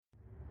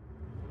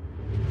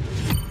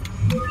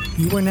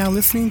You are now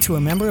listening to a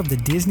member of the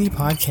Disney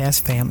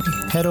Podcast family.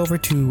 Head over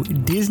to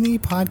Disney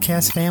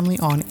Podcast Family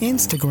on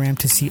Instagram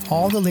to see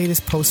all the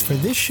latest posts for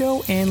this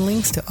show and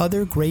links to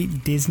other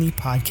great Disney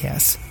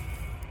podcasts.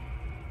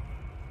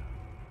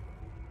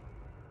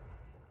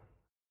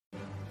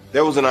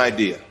 There was an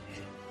idea.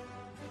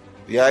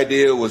 The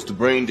idea was to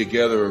bring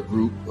together a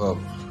group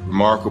of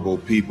remarkable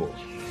people,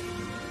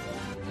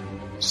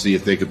 see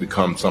if they could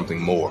become something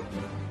more.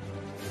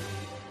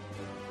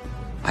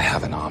 I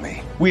have an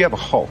army. We have a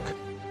Hulk.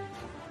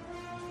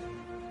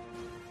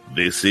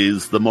 This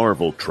is the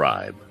Marvel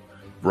Tribe,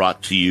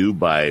 brought to you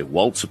by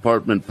Walt's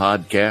Apartment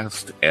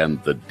Podcast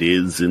and the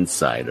Diz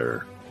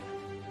Insider.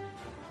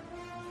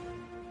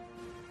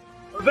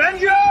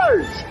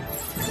 Avengers!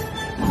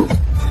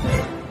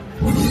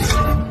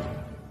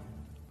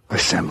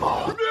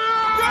 Assemble.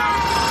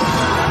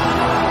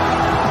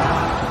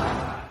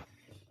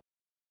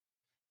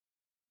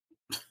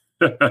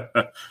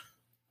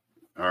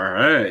 All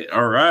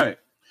right.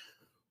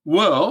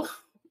 Well,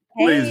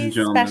 ladies and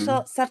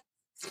gentlemen,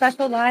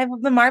 special live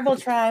of the Marvel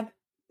Tribe.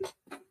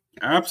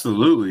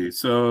 Absolutely.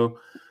 So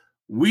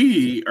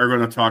we are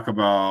going to talk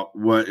about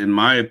what, in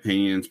my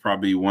opinion, is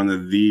probably one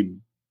of the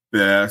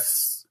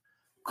best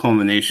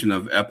culmination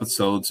of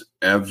episodes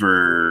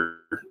ever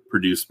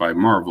produced by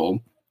Marvel.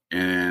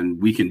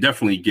 And we can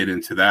definitely get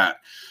into that.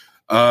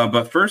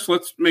 But first,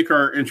 let's make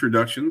our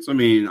introductions. I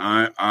mean,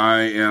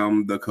 I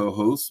am the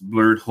co-host,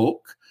 Blurred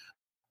Hulk,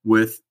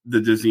 with the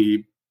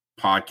Disney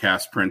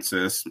Podcast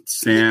Princess,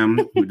 Sam,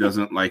 who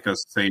doesn't like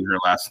us saying her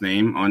last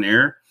name on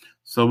air.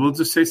 So we'll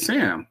just say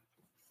Sam.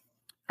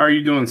 How are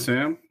you doing,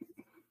 Sam?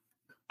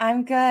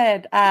 I'm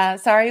good.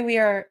 Sorry, we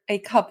are a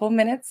couple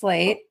minutes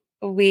late.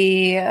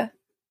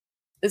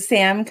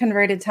 Sam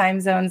converted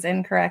time zones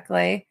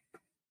incorrectly.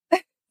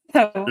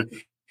 But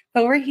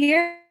we're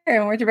here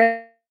and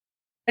we're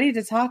ready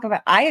to talk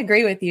about. I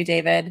agree with you,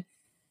 David.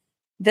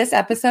 This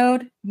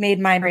episode made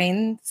my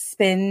brain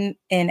spin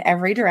in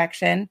every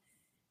direction.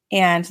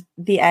 And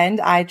the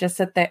end, I just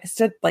sat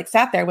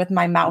there with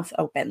my mouth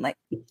open. Like,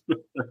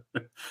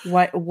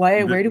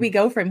 where do we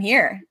go from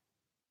here?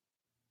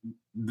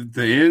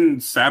 The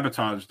end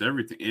sabotaged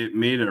everything. It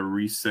made a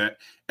reset.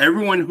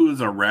 Everyone who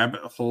is a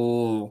rabbit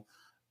hole,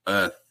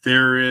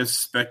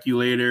 theorist,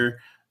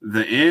 speculator,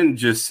 the end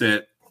just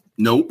said,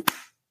 nope.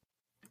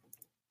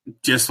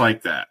 Just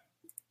like that.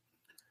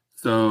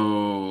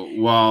 So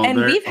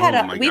we've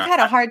had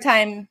a hard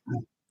time.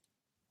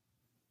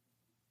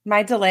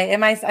 My delay.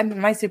 Am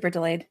I super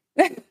delayed?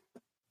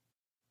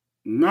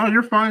 No,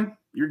 you're fine.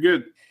 You're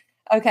good.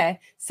 Okay.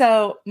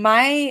 So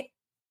Marvel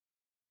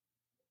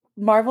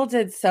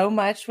did so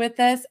much with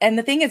this. And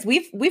the thing is,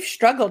 we've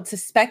struggled to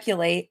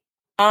speculate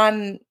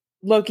on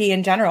Loki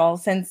in general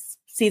since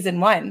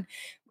season 1.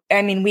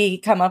 I mean, we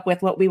come up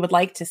with what we would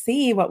like to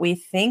see, what we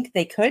think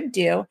they could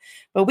do,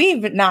 but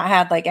we've not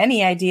had like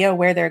any idea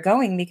where they're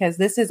going because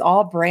this is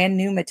all brand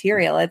new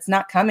material. It's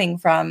not coming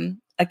from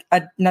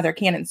another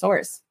canon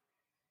source.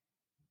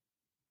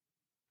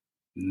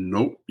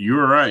 Nope,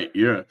 you're right.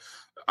 Yeah,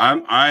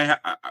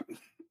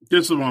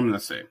 this is what I'm going to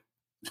say.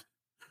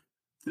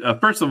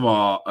 First of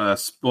all,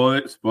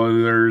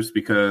 spoilers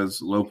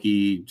because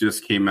Loki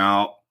just came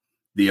out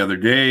the other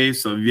day.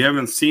 So if you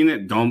haven't seen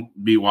it, don't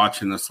be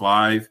watching this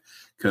live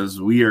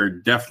because we are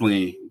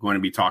definitely going to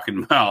be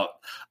talking about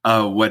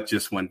what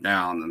just went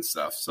down and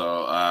stuff.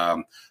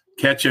 So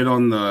catch it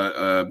on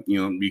the,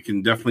 you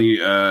can definitely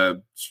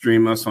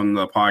stream us on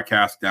the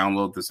podcast,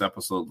 download this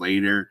episode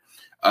later.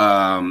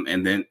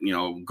 And then,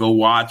 go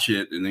watch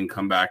it and then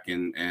come back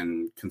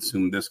and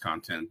consume this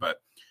content.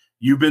 But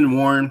you've been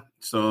warned.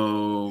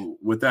 So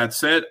with that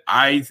said,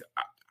 I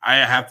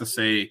have to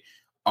say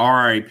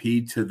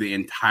RIP to the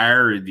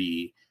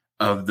entirety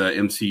of the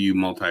MCU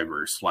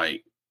multiverse.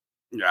 Like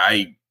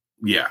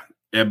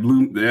it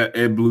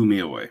blew me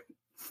away.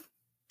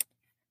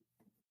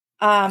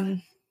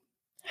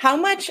 How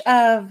much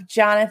of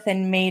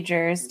Jonathan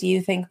Majors do you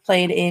think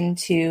played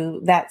into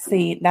that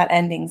scene, that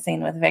ending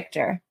scene with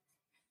Victor?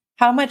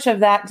 How much of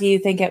that do you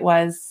think it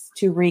was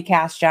to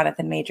recast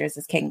Jonathan Majors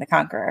as King the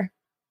Conqueror?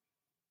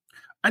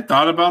 I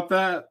thought about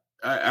that.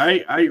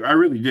 I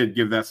really did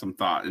give that some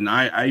thought. And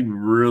I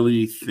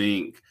really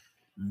think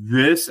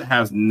this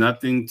has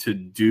nothing to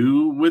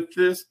do with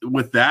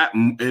that.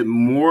 It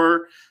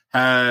more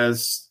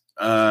has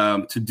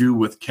to do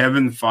with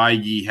Kevin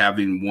Feige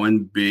having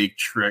one big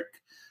trick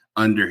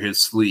under his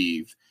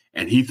sleeve.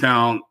 And he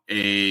found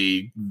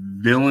a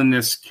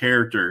villainous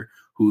character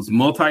who's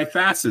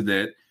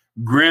multifaceted.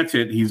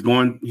 Granted, he's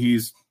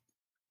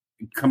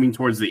coming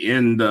towards the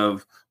end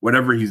of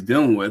whatever he's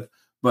dealing with,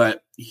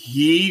 but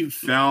he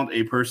found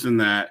a person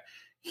that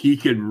he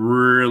could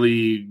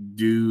really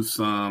do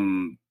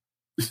some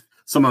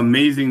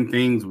amazing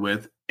things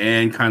with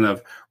and kind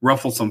of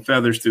ruffle some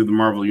feathers through the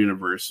Marvel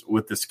universe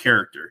with this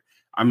character.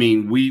 I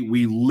mean,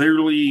 we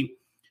literally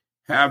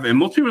have, and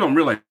most people don't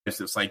realize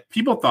this, like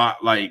people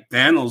thought like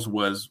Thanos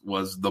was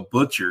the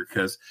butcher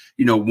because,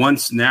 one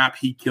snap,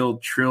 he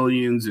killed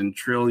trillions and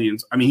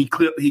trillions. I mean,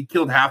 he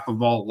killed half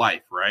of all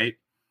life, right?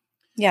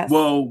 Yes.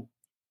 Well,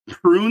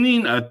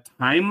 pruning a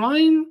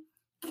timeline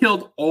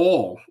killed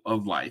all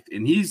of life,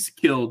 and he's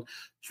killed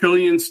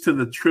trillions to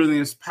the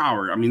trillionth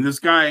power. I mean, this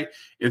guy,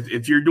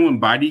 if you're doing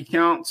body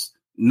counts,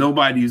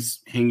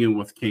 nobody's hanging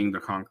with King the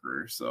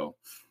Conqueror. So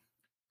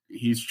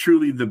he's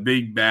truly the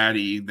big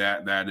baddie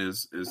that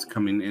is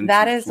coming into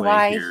that is play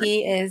why here.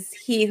 he is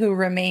he who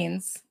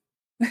remains.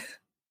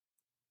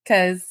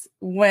 Because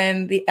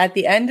at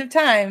the end of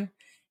time,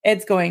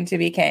 it's going to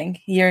be King.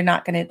 You're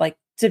not going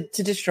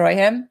to destroy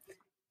him.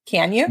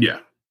 Can you? Yeah.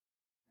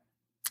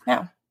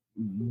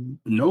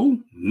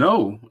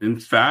 No. In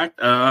fact,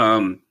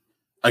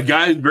 a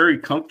guy is very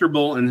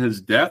comfortable in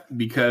his death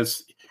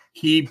because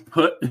he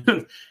put.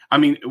 I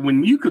mean,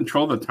 when you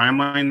control the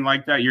timeline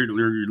like that,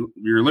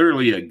 you're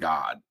literally a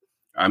god.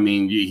 I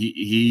mean,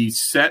 he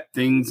set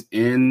things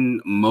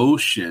in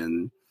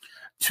motion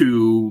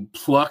to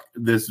pluck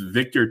this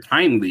Victor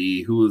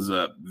Timely, who is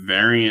a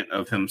variant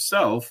of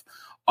himself,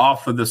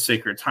 off of the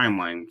sacred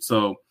timeline.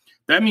 So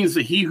that means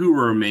that he who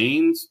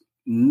remains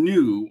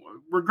knew,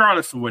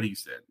 regardless of what he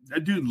said,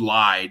 that dude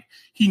lied.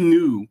 He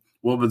knew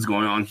what was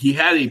going on. He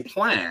had a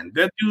plan.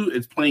 That dude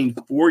is playing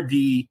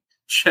 4D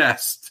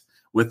chess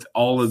with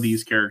all of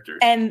these characters.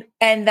 And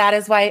that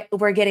is why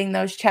we're getting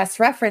those chess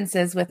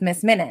references with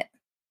Miss Minute.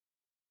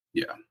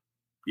 Yeah.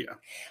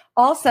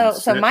 Also,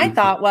 so my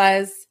thought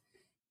was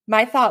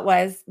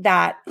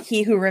that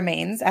he who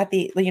remains at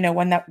the,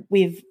 one that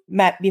we've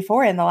met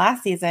before in the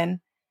last season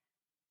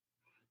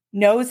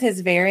knows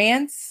his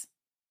variants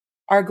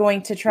are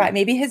going to try.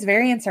 Maybe his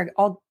variants are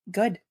all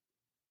good.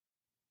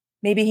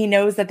 Maybe he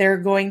knows that they're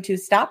going to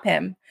stop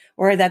him,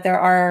 or that there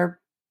are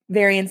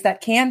variants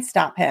that can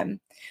stop him.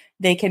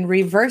 They can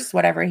reverse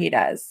whatever he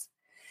does.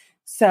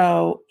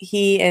 So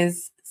he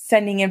is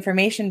sending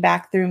information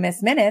back through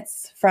Miss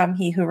Minutes from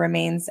He Who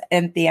Remains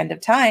at the end of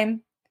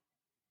time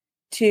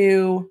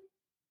to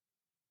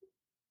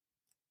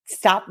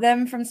stop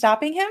them from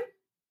stopping him.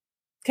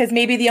 Because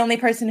maybe the only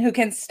person who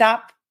can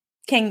stop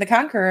King the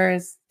Conqueror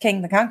is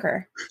King the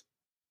Conqueror.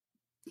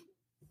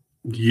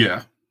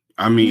 Yeah.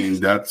 I mean,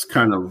 that's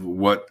kind of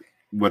what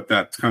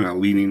that's kind of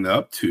leading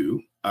up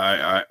to.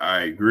 I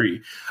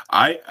agree.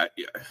 I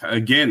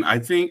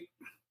think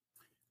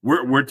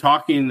we're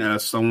talking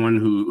someone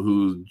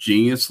whose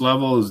genius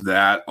level is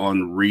that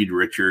on Reed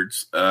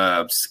Richards'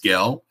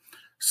 scale.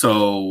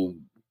 So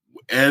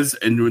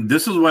and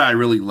this is what I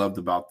really loved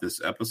about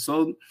this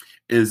episode,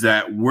 is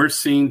that we're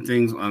seeing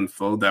things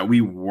unfold that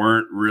we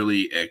weren't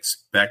really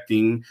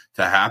expecting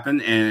to happen.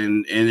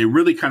 And it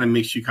really kind of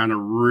makes you kind of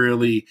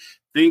really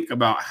think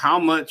about how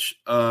much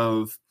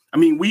of, I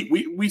mean,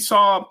 we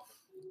saw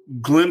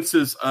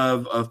glimpses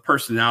of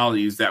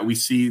personalities that we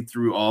see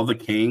through all the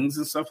kings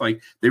and stuff.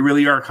 Like, they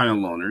really are kind of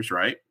loners,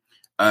 right?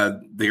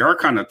 They are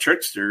kind of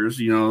tricksters,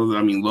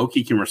 I mean,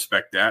 Loki can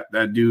respect that.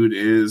 That dude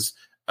is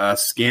a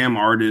scam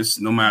artist,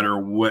 no matter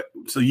what.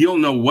 So you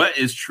don't know what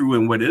is true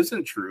and what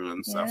isn't true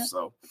and stuff. Yeah.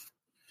 So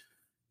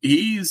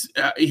he's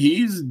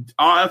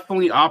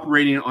definitely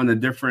operating on a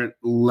different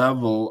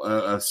level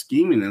of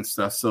scheming and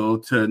stuff.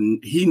 So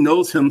he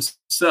knows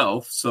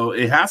himself. So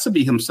it has to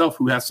be himself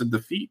who has to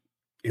defeat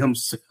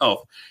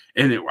himself.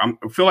 And I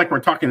feel like we're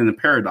talking in a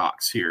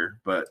paradox here,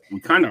 but we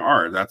kind of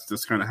are. That's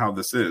just kind of how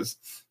this is.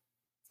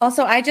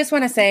 Also, I just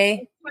want to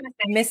say,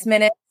 Miss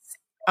Minutes,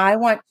 I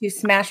want to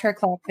smash her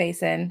clock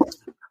face in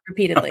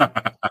repeatedly.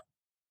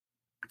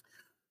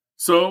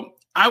 So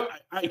I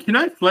can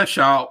I flesh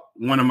out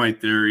one of my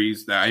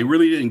theories that I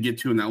really didn't get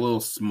to in that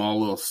little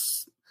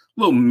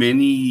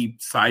mini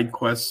side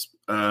quest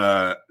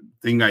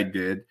thing I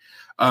did.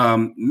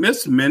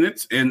 Miss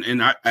Minutes,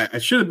 and I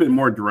should have been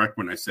more direct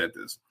when I said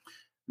this.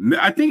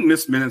 I think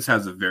Miss Minutes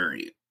has a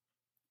variant,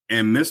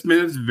 and Miss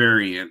Minutes'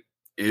 variant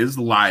is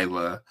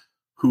Lila,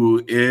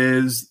 who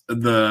is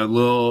the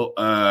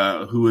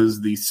who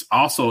is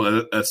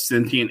also a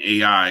sentient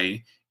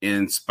AI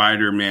in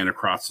Spider-Man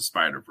Across the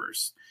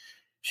Spider-Verse.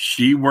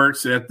 She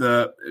works at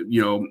the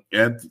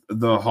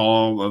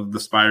Hall of the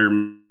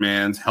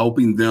Spider-Mans,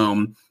 helping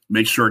them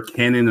make sure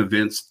canon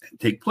events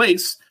take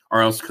place,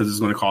 or else because it's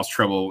going to cause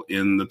trouble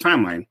in the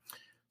timeline.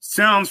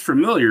 Sounds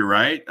familiar,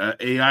 right?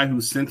 AI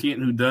who's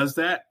sentient, who does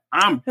that.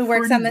 Who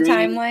works on the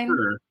timeline?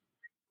 Sure.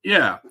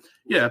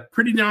 Yeah,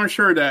 pretty darn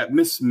sure that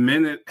Miss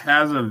Minute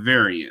has a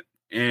variant,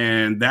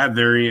 and that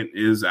variant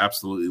is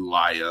absolutely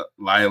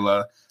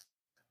Lila.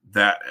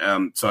 That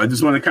so I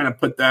just want to kind of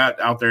put that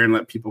out there and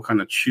let people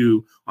kind of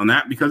chew on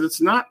that, because it's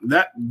not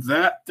that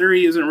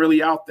theory isn't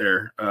really out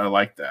there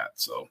like that.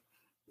 So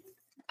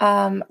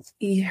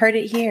you heard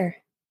it here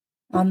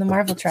on the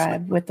Marvel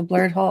Tribe with the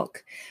Blurred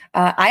Hulk.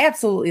 I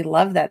absolutely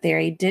love that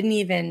theory. Didn't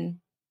even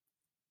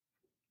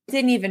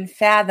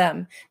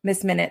fathom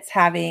Miss Minutes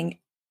having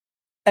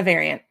a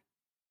variant.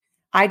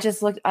 I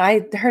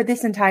heard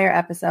this entire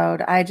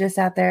episode. I just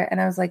sat there and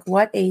I was like,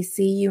 what a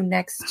see you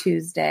next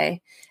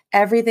Tuesday.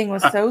 Everything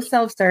was so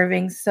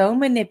self-serving, so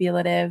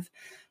manipulative.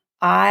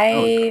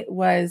 I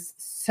was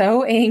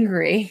so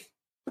angry.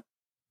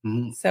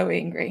 So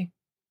angry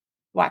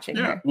watching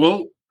her.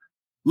 Well,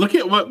 Look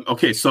at what,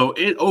 okay, so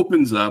it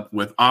opens up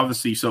with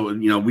obviously, so,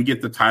 we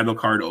get the title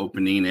card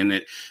opening and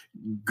it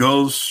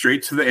goes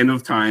straight to the end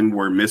of time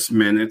where Miss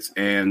Minutes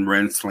and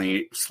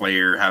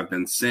Renslayer have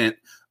been sent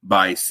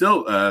by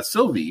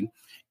Sylvie.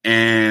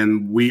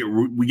 And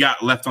we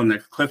got left on the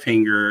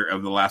cliffhanger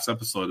of the last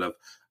episode of,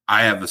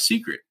 I have a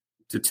secret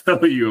to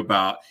tell you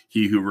about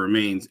He Who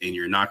Remains, and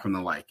you're not going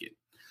to like it.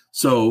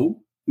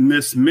 So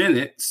Miss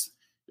Minutes,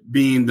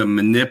 being the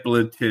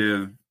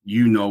manipulative,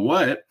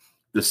 what,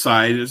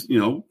 decides,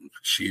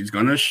 she's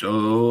going to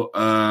show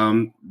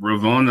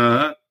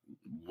Ravonna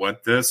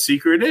what the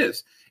secret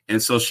is.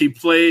 And so she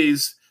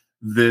plays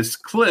this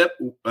clip,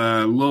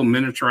 a little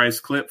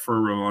miniaturized clip for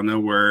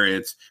Ravonna, where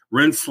it's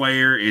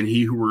Renslayer and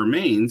He Who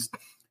Remains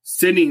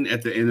sitting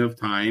at the end of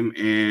time,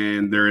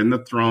 and they're in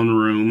the throne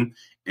room,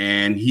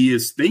 and he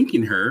is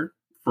thanking her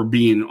for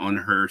being on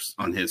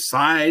his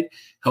side,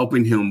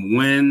 helping him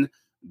win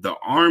the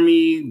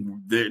army.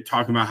 They're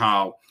talking about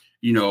how,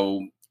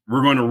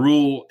 we're going to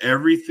rule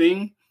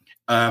everything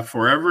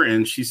forever.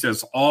 And she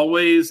says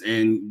always,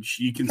 and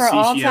you can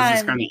see she has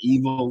this kind of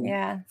evil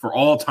for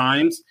all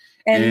times.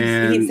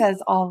 And he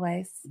says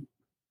always.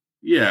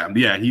 Yeah,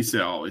 he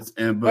said always.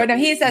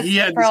 He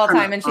says for all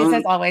time, and she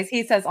says always.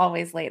 He says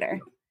always later.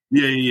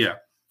 Yeah.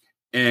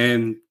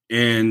 And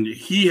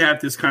he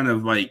had this kind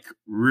of like,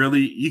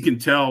 really, you can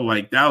tell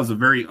like that was a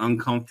very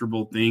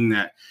uncomfortable thing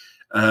that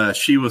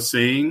she was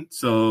saying.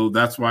 So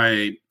that's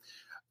why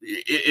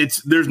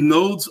there's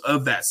nodes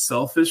of that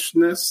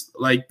selfishness,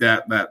 like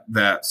that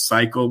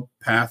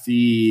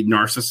psychopathy,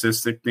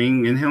 narcissistic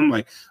thing in him.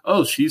 Like,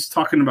 oh, she's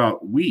talking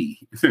about we.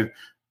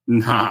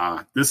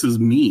 Nah, this is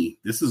me.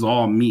 This is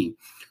all me.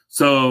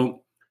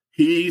 So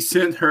he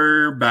sent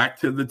her back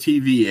to the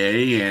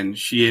TVA, and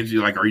she is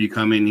like, "Are you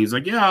coming?" He's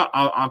like, "Yeah,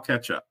 I'll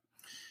catch up."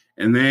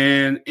 And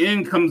then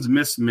in comes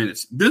Miss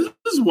Minutes. This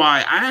is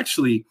why I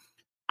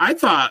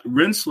thought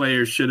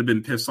Renslayer should have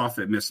been pissed off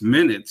at Miss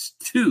Minutes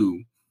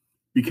too,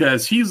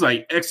 because he's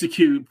like,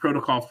 execute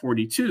Protocol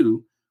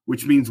 42,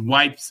 which means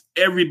wipes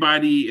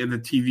everybody in the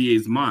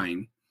TVA's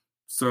mind.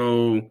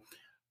 So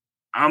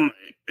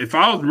if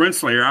I was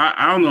Renslayer,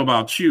 I don't know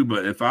about you,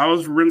 but if I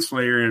was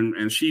Renslayer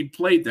and she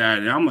played that,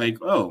 and I'm like,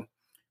 oh,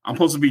 I'm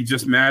supposed to be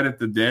just mad at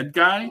the dead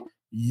guy.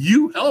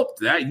 You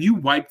helped that. You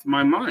wiped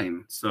my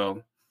mind.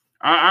 So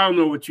I don't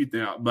know what you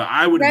think, but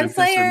I would have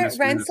been pissed.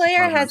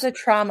 Renslayer has a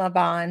trauma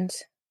bond.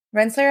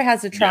 Renslayer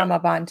has a trauma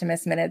bond to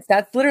Miss Minutes.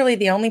 That's literally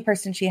the only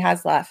person she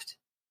has left.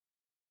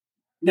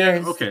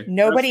 There's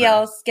nobody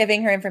else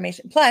giving her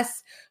information.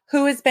 Plus,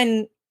 who has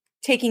been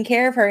taking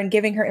care of her and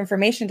giving her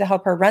information to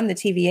help her run the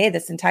TVA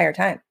this entire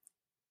time?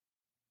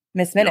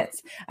 Miss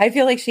Minutes. Yep. I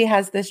feel like she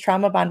has this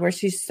trauma bond where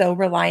she's so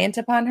reliant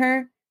upon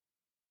her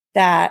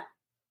that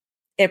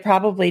it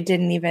probably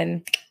didn't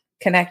even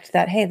connect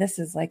that, hey, this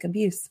is like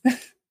abuse.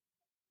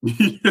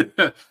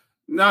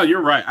 No,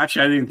 you're right.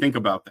 Actually, I didn't think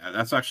about that.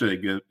 That's actually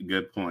a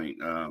good point.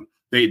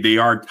 They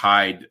are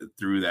tied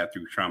through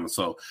trauma.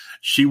 So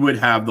she would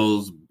have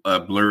those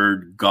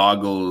blurred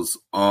goggles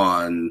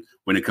on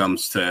when it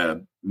comes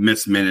to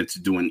Miss Minutes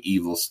doing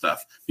evil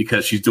stuff,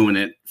 because she's doing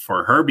it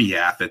for her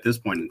behalf at this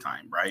point in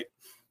time, right?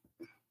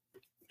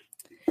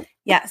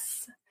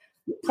 Yes.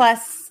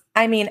 Plus,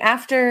 I would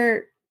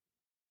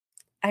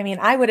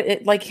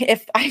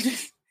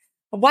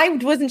why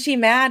wasn't she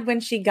mad when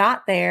she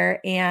got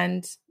there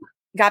and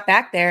got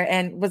back there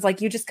and was like,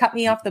 you just cut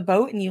me off the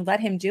boat and you let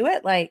him do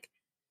it? Like,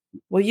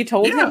 well, you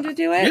told him to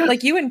do it. Yeah.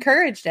 Like, you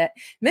encouraged it.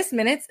 Miss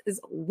Minutes is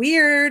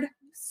weird.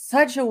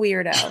 Such a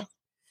weirdo.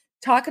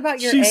 Talk about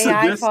your AI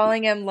sadistic.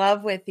 Falling in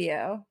love with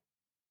you.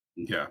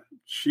 Yeah.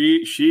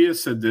 She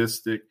is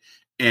sadistic,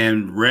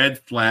 and red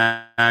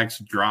flags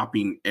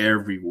dropping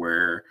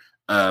everywhere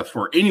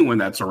for anyone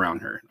that's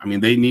around her. I mean,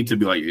 they need to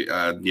be like,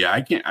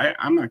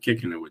 I'm not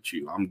kicking it with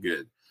you. I'm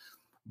good.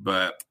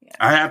 But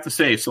I have to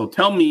say, so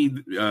tell me,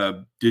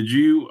 did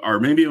you, or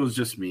maybe it was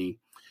just me,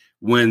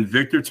 when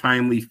Victor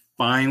Timely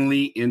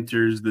finally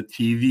enters the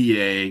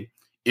TVA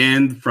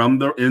in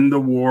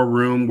the war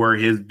room where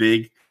his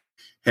big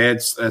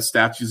head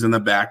statues in the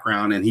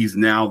background, and he's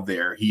now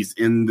there. He's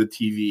in the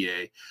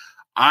TVA.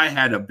 I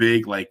had a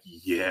big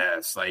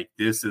yes,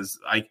 this is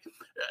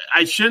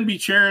I shouldn't be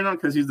cheering on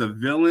because he's a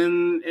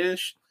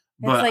villain-ish.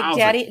 But it's like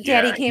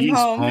Daddy came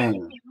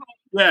home.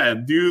 Yeah,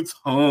 dude's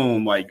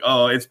home.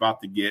 It's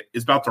about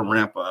to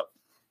ramp up.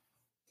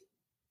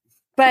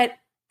 But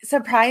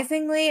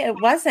surprisingly, it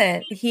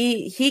wasn't.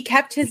 He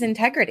kept his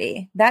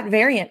integrity. That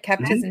variant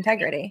kept his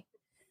integrity.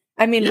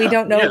 I mean, we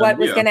don't know what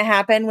was going to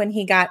happen when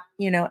he got,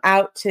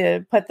 out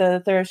to put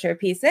the Thoroughshare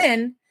piece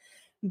in,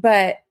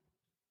 but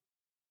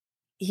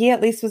he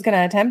at least was going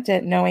to attempt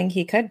it knowing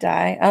he could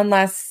die,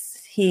 unless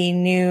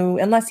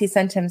he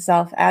sent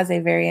himself as a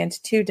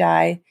variant to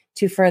die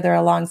to further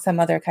along some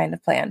other kind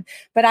of plan.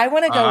 But I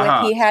want to go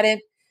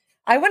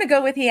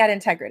with he had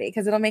integrity,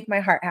 because it'll make my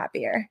heart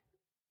happier.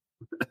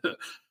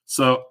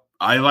 So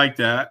I like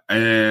that.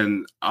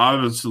 And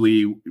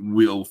obviously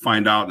we'll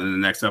find out in the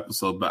next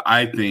episode, but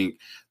I think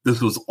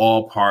this was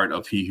all part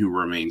of He Who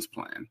Remains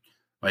plan.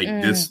 Like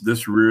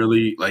this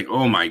really, like,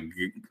 oh my,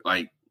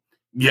 like,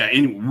 yeah,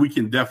 and we'll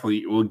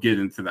get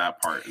into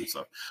that part and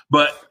stuff.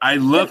 But I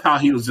love how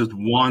he was just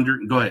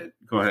wandering. Go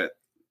ahead.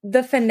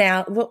 The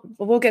finale,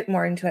 we'll get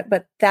more into it,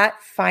 but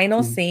that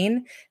final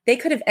scene, they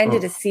could have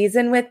ended a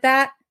season with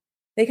that.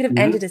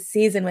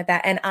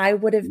 And I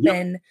would have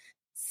been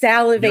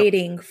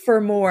salivating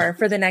for more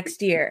for the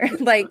next year.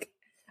 Like,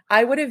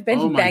 I would have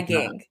been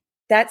begging.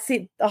 That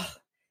scene,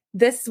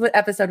 this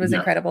episode was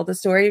incredible. The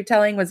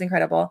storytelling was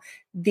incredible.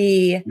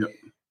 The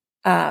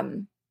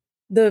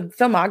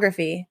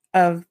filmography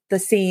of the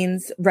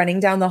scenes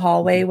running down the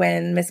hallway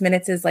when Miss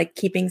Minutes is like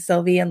keeping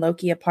Sylvie and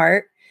Loki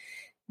apart.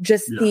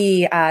 Just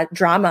the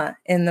drama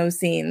in those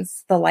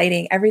scenes, the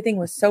lighting, everything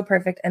was so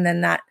perfect. And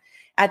then that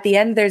at the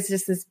end, there's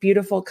just this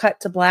beautiful cut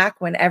to black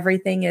when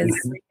everything is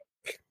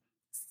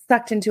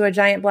sucked into a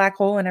giant black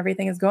hole and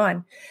everything is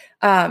gone.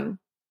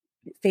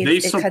 They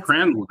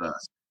sopranoed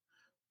us.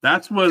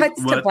 That's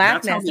cuts to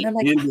blackness. And I'm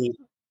like,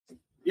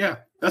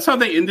 that's how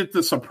they ended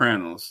The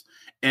Sopranos.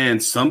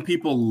 And some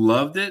people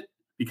loved it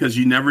because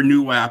you never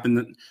knew what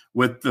happened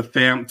with the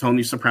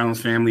Tony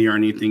Soprano's family or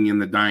anything in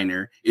the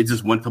diner. It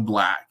just went to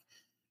black.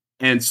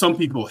 And some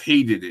people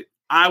hated it.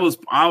 I was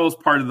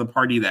part of the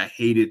party that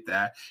hated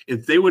that.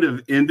 If they would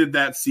have ended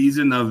that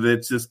season of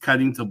it just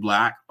cutting to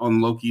black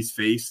on Loki's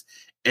face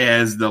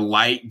as the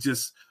light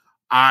just,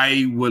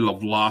 I would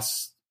have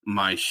lost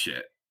my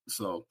shit.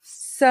 So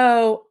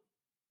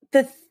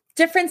the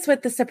difference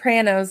with The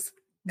Sopranos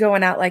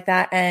going out like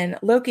that and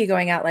Loki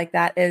going out like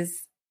that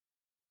is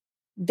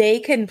they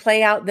can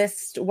play out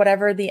this,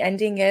 whatever the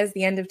ending is,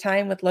 the end of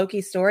time with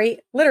Loki's story,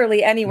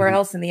 literally anywhere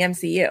else in the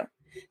MCU.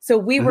 So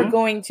we were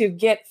going to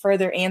get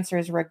further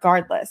answers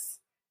regardless.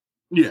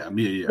 Yeah.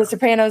 The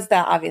Sopranos,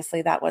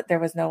 there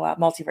was no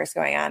multiverse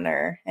going on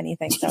or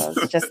anything, so it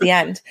was just the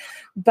end.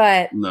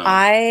 But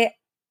I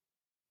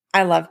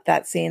loved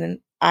that scene, and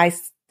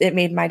it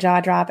made my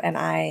jaw drop, and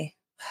I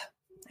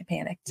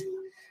panicked.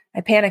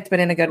 I panicked, but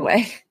in a good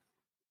way.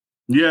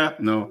 Yeah,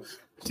 no.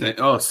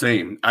 Oh,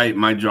 same.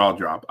 My jaw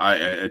dropped.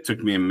 It took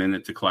me a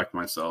minute to collect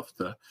myself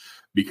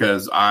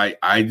because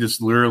I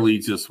just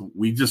literally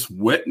we just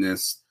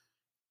witnessed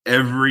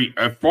as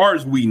far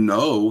as we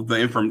know,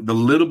 the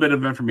little bit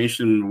of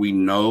information we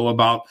know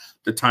about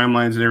the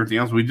timelines and everything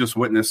else, we just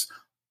witnessed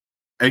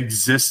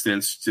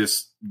existence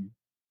just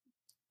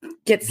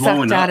get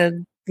sucked out of.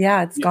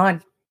 Yeah, it's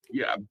gone.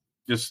 Yeah,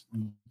 just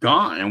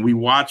gone. And we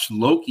watched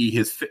Loki.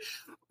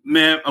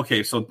 Man,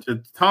 okay, so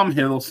Tom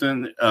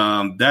Hiddleston,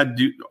 that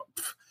dude.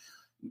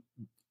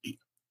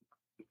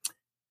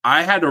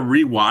 I had to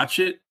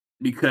rewatch it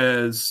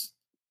because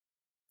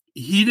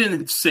he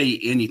didn't say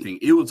anything.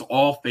 It was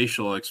all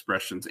facial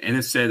expressions, and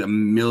it said a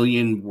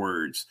million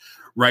words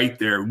right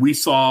there. We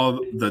saw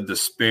the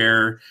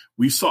despair.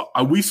 We saw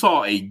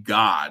a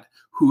God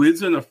who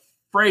isn't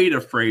afraid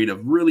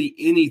of really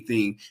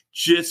anything,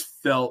 just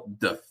felt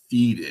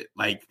defeated.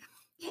 Like,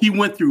 he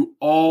went through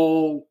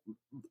all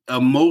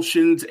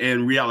emotions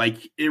and like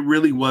it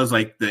really was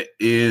like the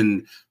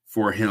end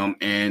for him,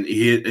 and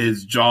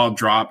his jaw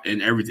dropped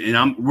and everything.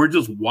 And we're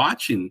just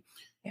watching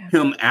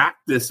him act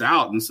this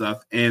out and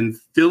stuff and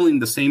feeling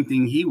the same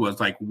thing he was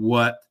like,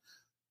 what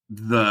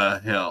the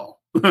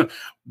hell?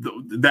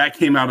 That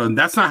came out of,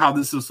 that's not how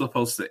this is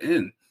supposed to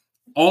end.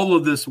 All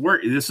of this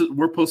work, this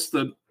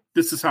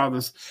is how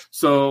this,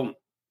 so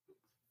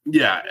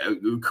yeah,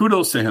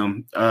 kudos to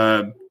him.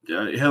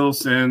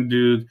 Hiddleston,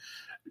 dude,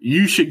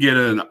 you should get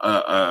an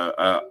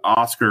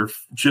Oscar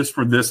just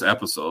for this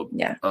episode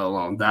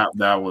alone.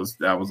 That was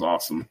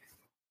awesome.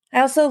 I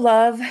also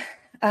love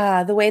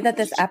the way that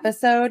this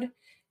episode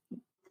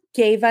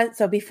gave us,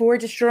 so before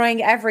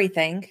destroying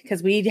everything,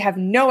 because we have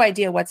no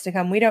idea what's to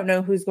come. We don't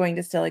know who's going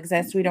to still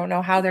exist. We don't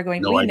know how they're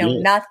going. We know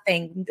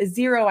nothing.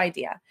 Zero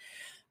idea.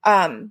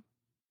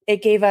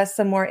 It gave us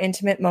some more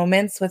intimate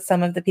moments with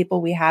some of the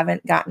people we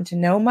haven't gotten to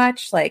know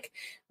much. Like,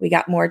 we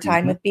got more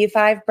time with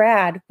B5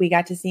 Brad. We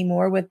got to see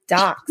more with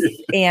Docs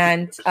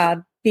and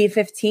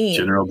B15.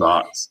 General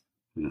Docs.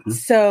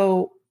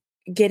 So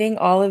getting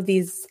all of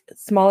these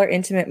smaller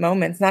intimate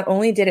moments, not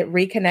only did it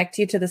reconnect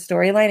you to the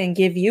storyline and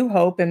give you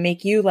hope and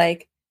make you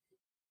like,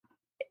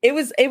 it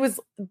was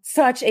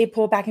such a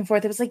pull back and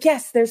forth. It was like,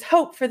 yes, there's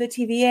hope for the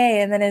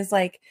TVA. And then it's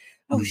like,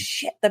 oh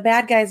shit, the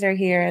bad guys are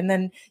here. And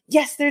then,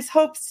 yes, there's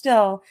hope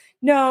still.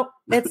 No,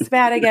 it's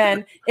bad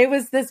again. It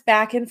was this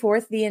back and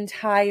forth the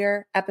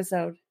entire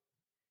episode.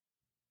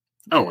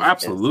 Oh,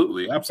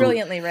 absolutely.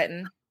 Brilliantly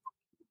written.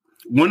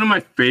 One of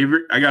my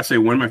favorite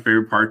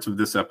parts of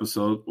this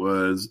episode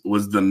was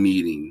the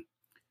meeting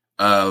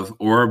of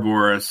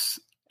Ouroboros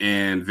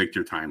and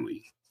Victor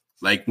Timely.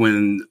 Like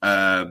when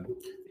Sylvie,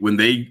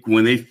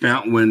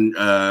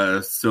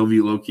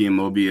 Loki, and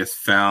Mobius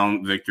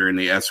found Victor, and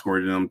they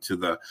escorted him to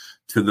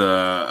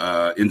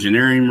the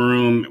engineering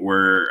room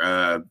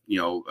where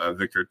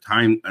Victor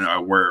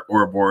where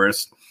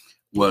Ouroboros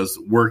was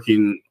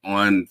working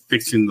on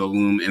fixing the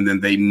loom, and then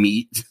they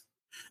meet,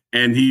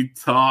 and he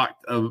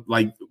talked of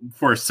like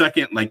for a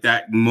second, like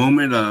that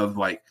moment of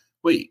like,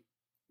 wait,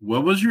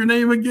 what was your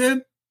name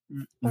again?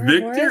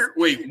 Victor?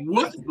 Wait,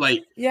 what?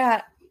 Like,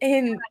 yeah.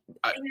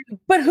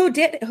 But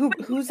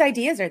whose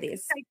ideas are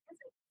these?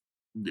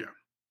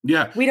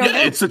 Yeah. We don't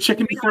know. It's the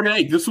chicken before the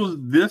egg. This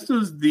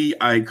is the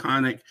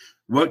iconic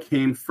what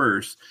came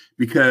first,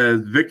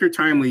 because Victor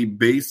Timely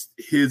based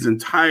his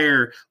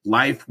entire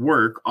life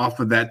work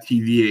off of that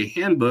TVA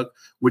handbook,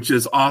 which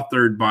is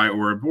authored by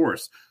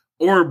Ouroboros.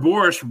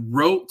 Ouroboros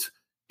wrote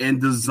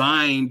and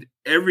designed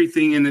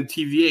everything in the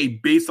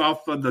TVA based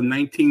off of the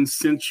 19th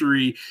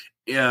century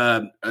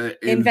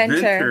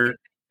inventor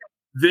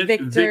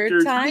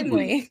Victor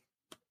Timely.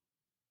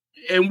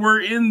 And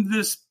we're in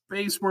this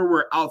space where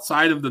we're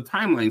outside of the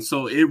timeline.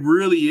 So it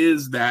really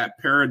is that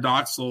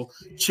paradoxical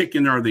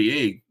chicken or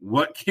the egg.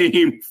 What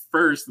came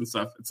first and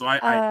stuff. And so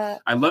I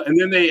love, and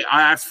then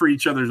I asked for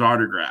each other's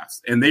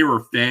autographs, and they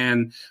were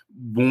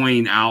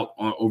fanboying out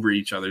over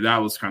each other. That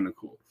was kind of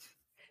cool.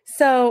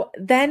 So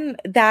then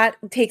that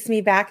takes me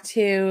back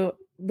to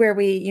where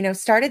we,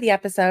 started the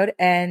episode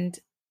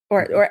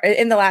or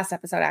in the last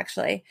episode,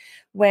 actually,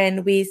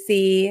 when we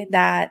see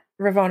that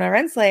Ravonna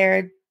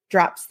Renslayer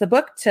drops the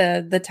book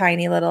to the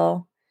tiny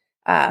little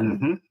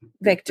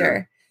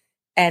Victor.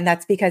 And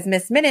that's because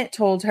Miss Minute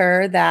told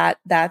her that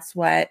that's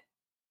what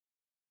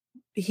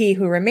He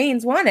Who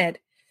Remains wanted.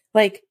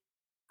 Like,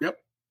 yep.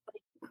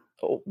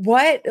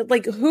 What,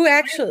 like, who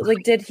actually,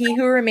 like, did He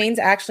Who Remains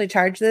actually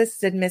charge this?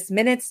 Did Miss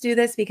Minutes do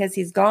this because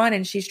he's gone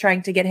and she's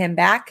trying to get him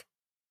back?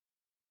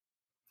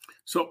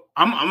 So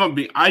I'm gonna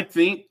be, I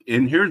think,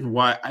 and here's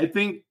why I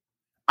think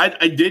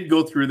I did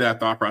go through that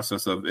thought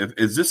process of,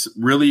 is this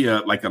really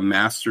like a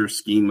master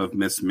scheme of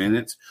Miss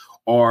Minutes,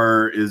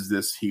 or is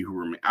this He Who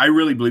Remains? I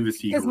really believe it's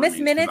He Who Remains. Because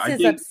Miss Minutes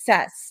is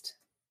obsessed.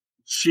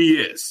 She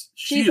is.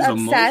 She's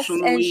obsessed,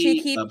 and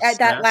she keeps at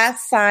that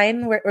last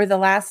sign or the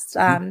last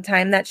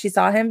time that she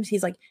saw him.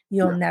 She's like,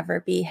 "You'll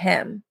never be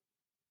him."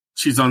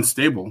 She's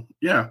unstable.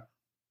 Yeah,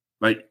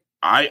 like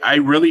I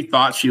really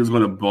thought she was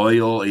going to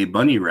boil a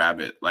bunny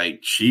rabbit. Like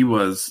she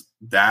was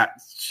that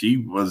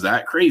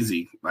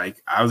crazy.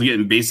 Like I was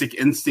getting Basic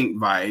Instinct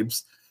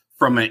vibes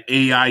from an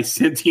AI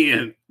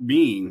sentient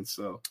being.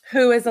 So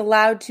who is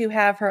allowed to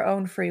have her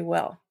own free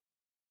will.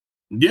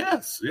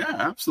 Yes. Yeah.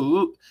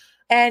 Absolutely.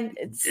 And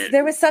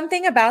there was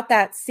something about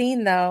that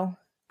scene, though.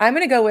 I'm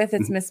going to go with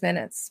it's Miss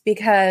Minutes,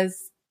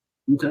 because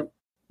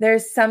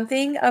there's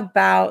something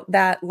about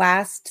that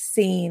last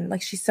scene.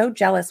 Like, she's so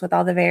jealous with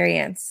all the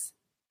variants,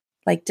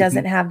 like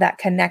doesn't have that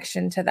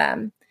connection to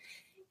them.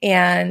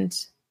 And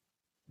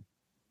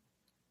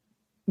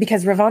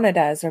because Ravonna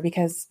does, or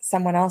because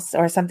someone else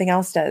or something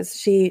else does,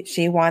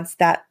 she wants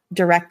that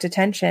direct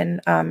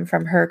attention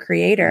from her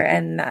creator.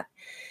 And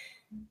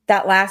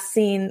that last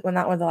scene, well,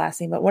 not one of the last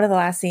scene, but one of the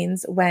last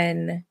scenes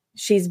when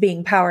she's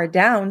being powered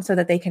down so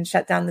that they can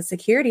shut down the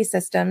security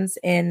systems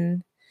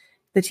in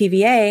the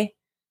TVA,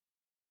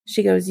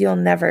 she goes, "You'll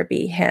never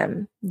be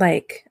him.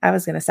 Like, I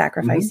was going to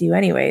sacrifice you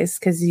anyways,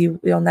 because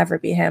you'll never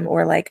be him."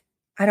 Or like,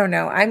 I don't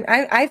know.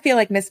 I feel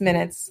like Miss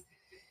Minutes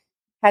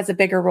has a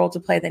bigger role to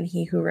play than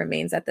He Who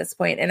Remains at this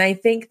point. And I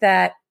think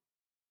that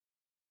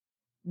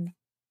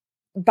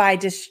by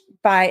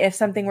if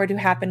something were to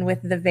happen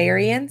with the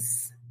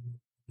variants,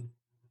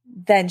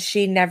 then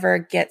she never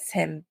gets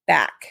him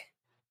back.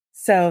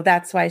 So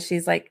that's why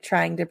she's like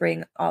trying to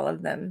bring all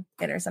of them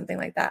in or something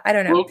like that. I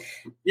don't know.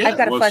 I've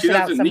got to flesh it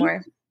out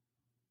somewhere.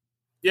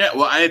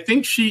 I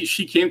think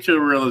she came to a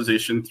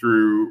realization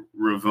through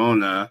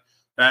Ravonna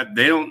that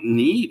they don't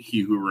need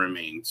He Who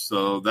Remains.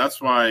 So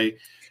that's why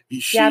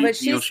but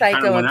she's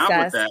psycho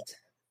obsessed.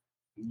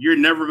 You're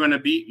never going to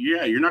be,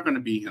 you're not going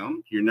to be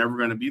him. You're never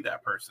going to be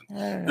that person.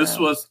 This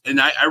was,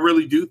 and I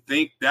really do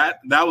think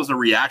that was a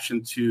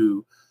reaction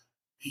to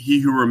He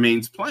Who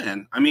Remains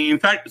plan. I mean, in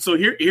fact, so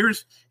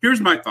here's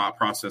my thought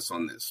process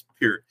on this.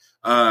 Here,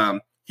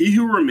 He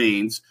Who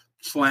Remains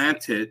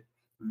planted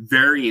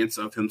variants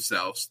of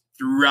himself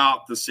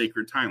throughout the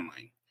sacred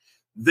timeline.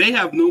 They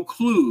have no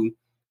clue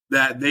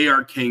that they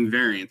are King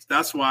variants.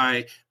 That's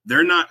why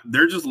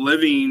they're just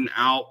living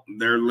out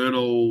their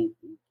little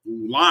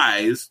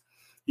lies.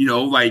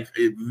 Like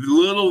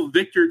little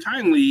Victor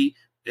Timely,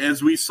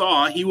 as we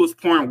saw, he was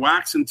pouring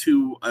wax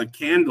into a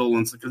candle,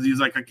 and because he's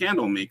like a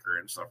candle maker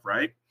and stuff,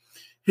 right?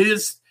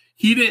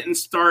 He didn't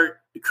start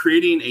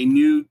creating a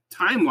new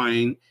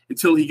timeline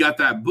until he got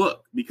that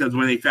book, because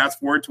when they fast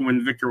forward to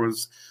when Victor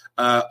was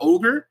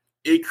older,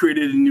 it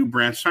created a new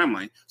branch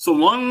timeline.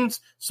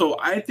 So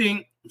I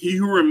think He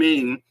Who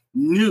Remained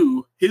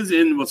knew his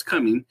end was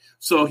coming,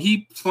 so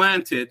he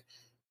planted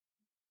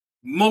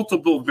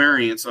multiple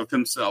variants of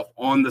himself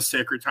on the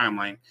sacred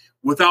timeline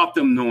without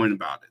them knowing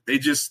about it. They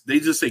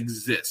just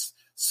exist.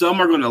 Some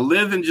are going to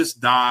live and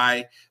just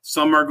die.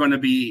 Some are going to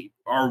be,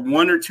 or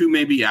one or two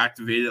may be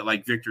activated,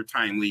 like Victor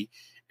Timely.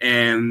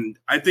 And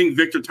I think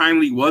Victor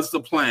Timely was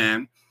the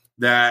plan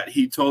that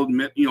he told,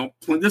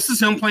 this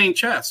is him playing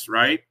chess,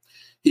 right?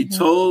 He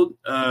told,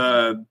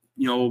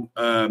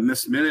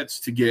 Miss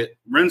Minutes to get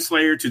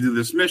Renslayer to do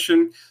this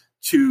mission,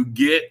 to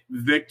get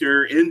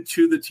Victor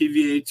into the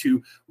TVA,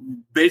 to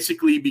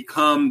basically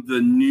become the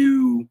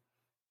new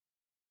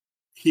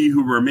he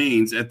who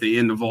remains at the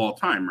end of all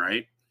time,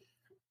 right?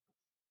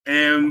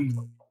 And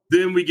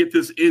then we get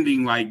this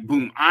ending, like,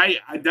 boom.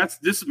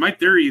 My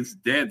theory is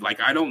dead.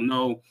 Like, I don't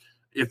know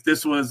if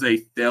this was a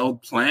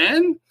failed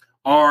plan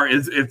or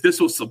if this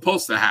was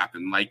supposed to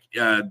happen. Like,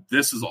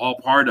 this is all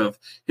part of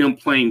him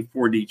playing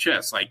 4D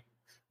chess. Like,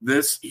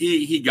 this,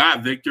 he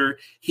got Victor.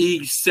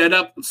 He set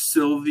up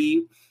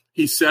Sylvie.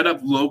 He set up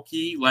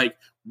Loki. Like,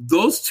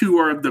 those two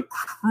are the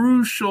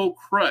crucial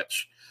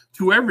crutch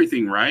to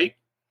everything, right?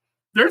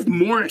 There's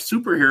more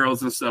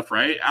superheroes and stuff,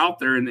 right, out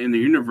there in the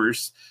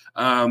universe.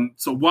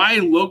 So why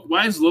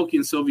is Loki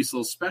and Sylvie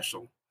so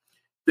special?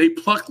 They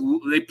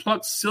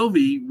plucked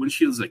Sylvie when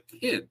she was a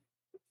kid.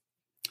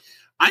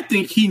 I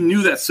think he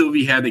knew that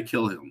Sylvie had to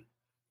kill him.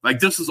 Like,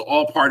 this is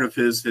all part of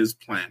his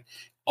plan.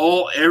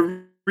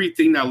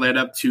 Everything that led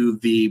up to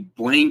the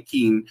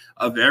blanking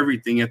of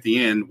everything at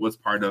the end was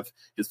part of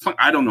his plan.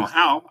 I don't know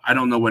how. I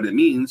don't know what it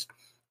means.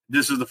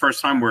 This is the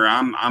first time where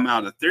I'm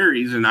out of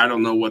theories and I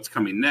don't know what's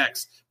coming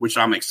next, which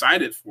I'm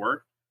excited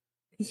for.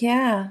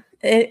 Yeah,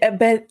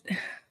 but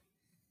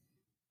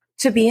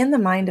to be in the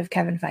mind of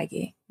Kevin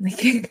Feige,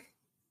 like,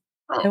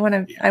 I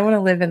want to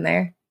live in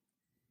there.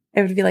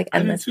 It would be like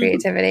endless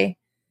creativity.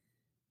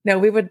 No,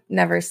 we would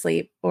never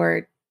sleep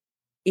or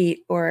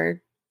eat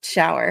or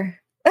shower.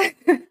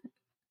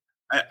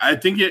 I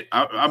think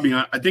I'll be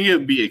honest, I think it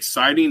would be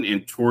exciting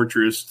and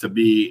torturous to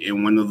be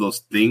in one of those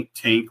think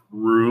tank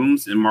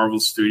rooms in Marvel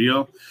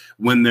Studio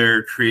when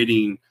they're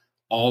creating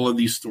all of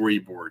these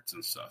storyboards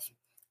and stuff.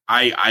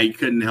 I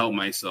couldn't help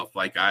myself.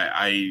 Like,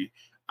 I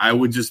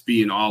would just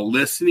be in awe,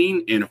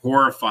 listening and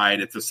horrified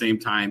at the same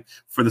time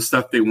for the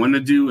stuff they want to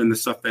do and the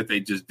stuff that they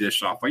just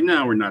dish off. Like,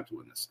 no, we're not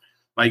doing this.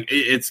 Like,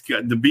 it's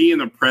to be in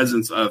the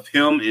presence of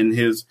him and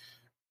his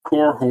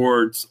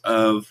cohorts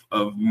of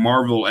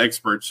Marvel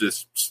experts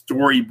just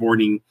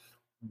storyboarding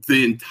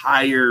the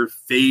entire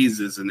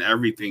phases and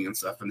everything and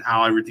stuff and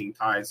how everything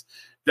ties.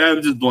 That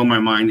would just blow my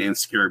mind and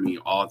scare me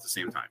all at the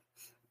same time.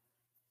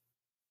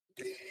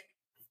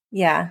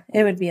 Yeah,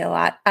 it would be a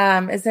lot.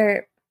 Is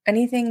there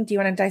anything? Do you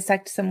want to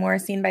dissect some more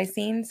scene by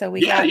scene? So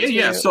we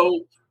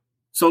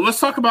So let's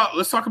talk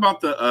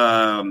about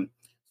the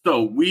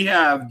so we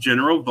have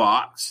General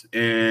Vox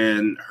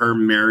and her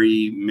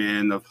merry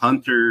men of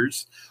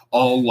hunters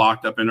all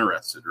locked up and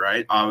arrested,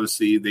 right?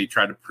 Obviously, they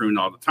try to prune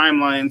all the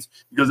timelines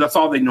because that's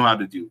all they know how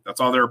to do. That's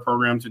all they're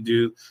programmed to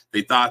do.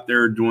 They thought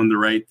they're doing the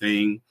right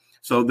thing.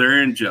 So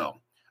they're in jail.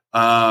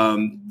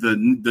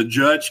 The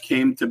judge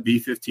came to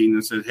B-15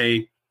 and said,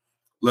 hey,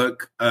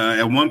 look,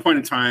 at one point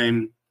in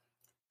time,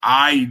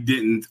 I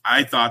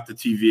thought the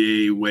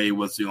TVA way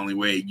was the only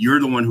way.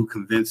 You're the one who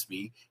convinced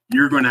me.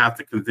 You're going to have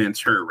to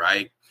convince her,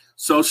 right?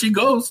 So she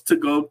goes to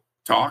go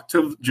talk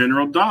to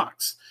General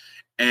Dox.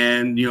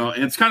 And, you know,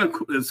 and it's kind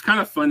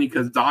of funny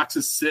because Dox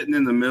is sitting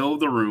in the middle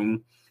of the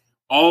room.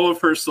 All of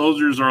her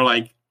soldiers are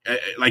like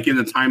in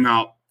the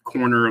timeout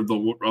corner of the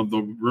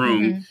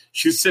room. Mm-hmm.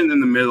 She's sitting in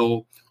the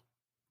middle,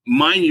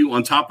 mind you,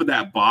 on top of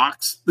that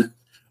box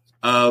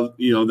of,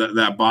 you know,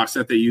 that box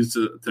that they use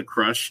to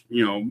crush,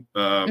 you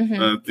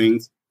know,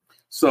 things.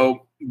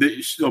 So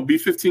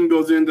B-15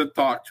 goes in to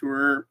talk to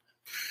her.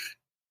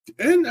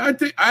 And I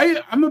think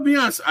I'm gonna be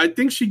honest. I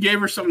think she gave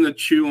her something to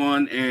chew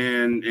on,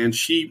 and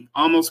she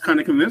almost kind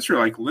of convinced her,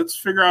 like, let's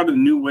figure out a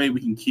new way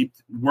we can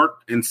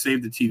work and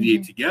save the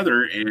TVA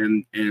together,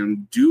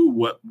 and do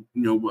what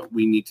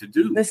we need to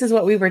do. This is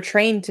what we were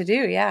trained to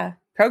do,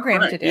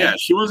 programmed to do. Yeah,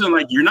 she wasn't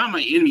like, you're not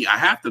my enemy. I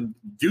have to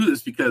do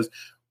this because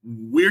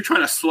we're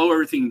trying to slow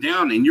everything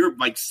down, and you're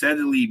like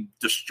steadily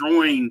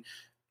destroying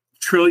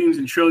trillions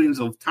and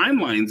trillions of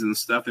timelines and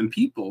stuff and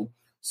people.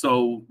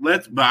 So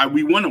but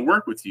we want to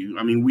work with you.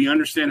 I mean, we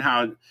understand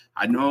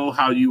I know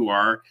how you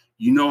are.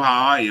 You know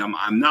how I am.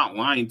 I'm not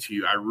lying to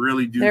you. I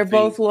really do. They're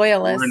both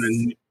loyalists.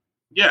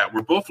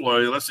 We're both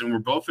loyalists, and we're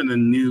both in a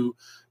new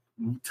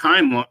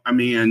time. I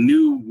mean, a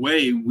new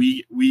way.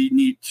 We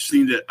need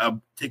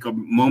to take a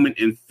moment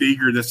and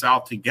figure this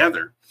out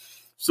together.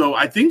 So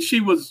I think she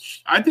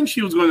was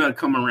going to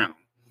come around.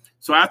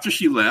 So after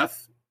she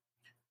left,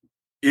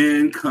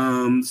 in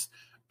comes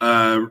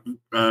Ravonna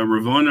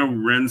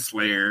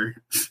Renslayer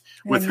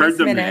with her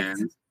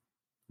demands,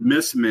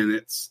 Miss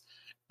Minutes,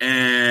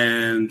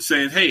 and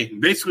saying, hey,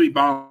 basically,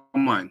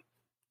 bottom line,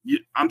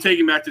 I'm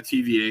taking back the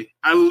TVA.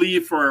 I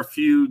leave for a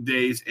few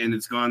days and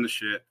it's gone to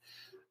shit.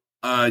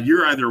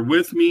 You're either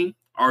with me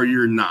or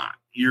you're not.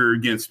 You're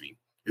against me.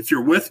 If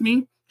you're with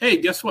me, hey,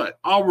 guess what?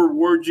 I'll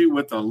reward you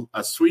with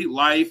a sweet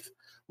life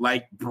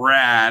like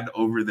Brad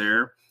over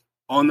there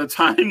on the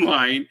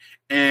timeline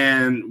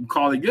and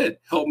call it good.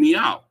 Help me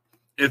out.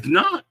 If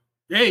not,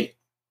 hey,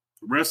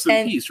 rest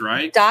in peace,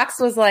 right? Dox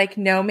was like,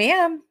 no,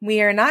 ma'am,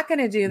 we are not going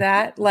to do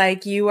that.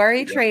 Like, you are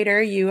a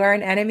traitor. You are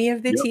an enemy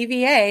of the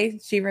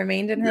TVA. She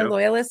remained in her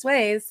loyalist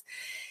ways.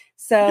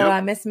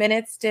 So Miss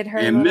Minutes did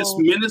her Miss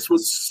Minutes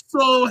was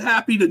so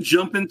happy to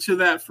jump into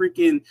that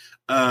freaking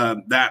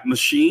that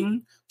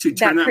machine to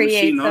turn that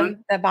machine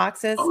on. The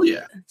boxes. Oh,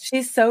 yeah.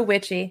 She's so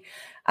witchy.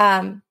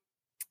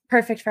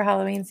 Perfect for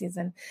Halloween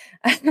season.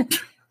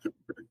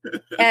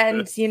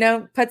 and, you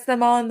know, puts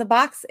them all in the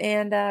box.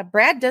 And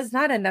Brad does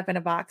not end up in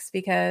a box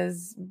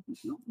because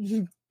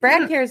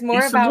Brad cares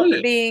more about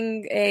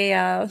being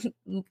a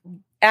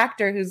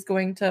actor who's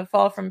going to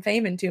fall from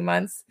fame in 2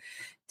 months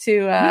to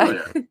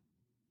you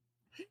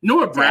know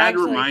what Brad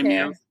reminded me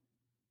of?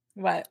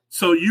 What?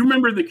 So you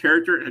remember the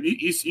character?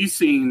 You've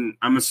seen,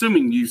 I'm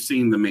assuming you've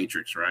seen The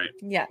Matrix, right?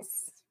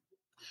 Yes.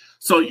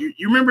 So you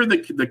remember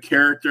the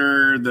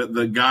character,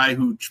 the guy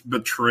who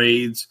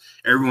betrays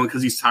everyone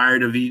because he's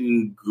tired of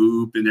eating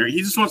goop, and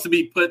he just wants to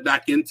be put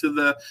back into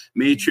the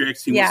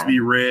Matrix. He wants to be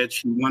rich.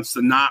 He wants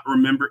to not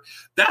remember.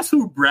 That's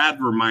who Brad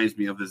reminds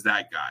me of, is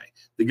that guy.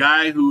 The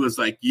guy who is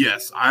like,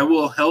 yes, I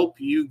will help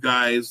you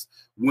guys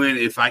win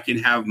if I can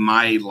have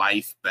my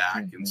life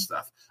back and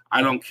stuff.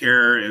 I don't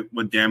care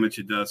what damage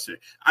it does.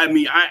 I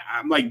mean,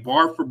 I'm like,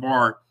 bar for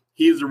bar,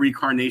 he is a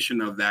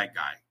reincarnation of that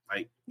guy.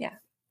 Like,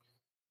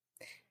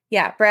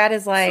 yeah, Brad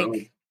is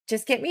like,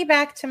 just get me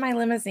back to my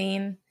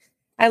limousine.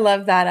 I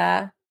love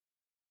that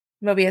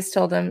Mobius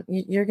told him,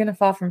 you're going to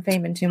fall from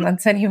fame in 2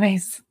 months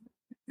anyways.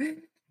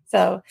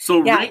 So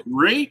yeah.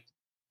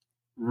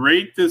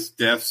 rate this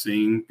death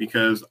scene,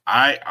 because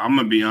I'm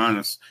going to be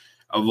honest,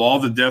 of all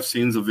the death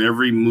scenes of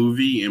every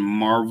movie in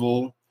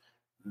Marvel,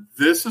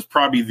 this is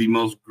probably the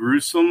most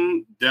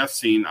gruesome death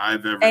scene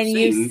I've ever seen. And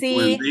you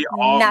see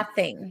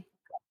nothing.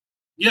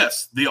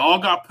 Yes, they all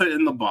got put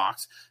in the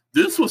box.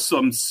 This was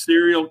some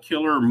serial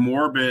killer,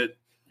 morbid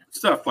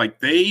stuff. Like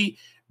they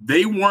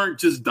weren't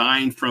just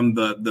dying from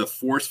the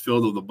force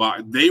field of the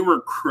box. They were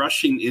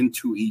crushing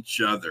into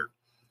each other.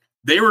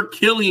 They were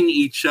killing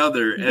each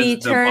other. Be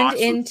turned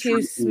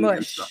into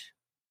smush.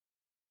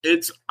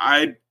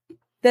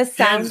 The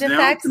sound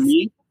effects. To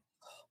me,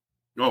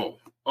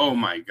 oh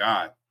my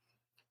God.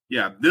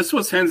 Yeah, this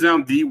was hands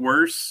down the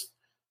worst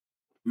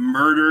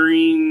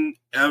murdering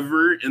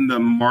ever in the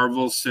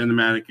Marvel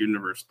Cinematic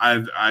Universe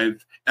I've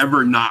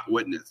ever not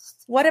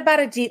witnessed. What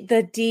about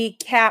the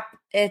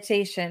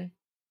decapitation?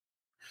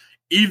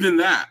 Even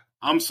that,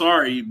 I'm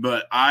sorry,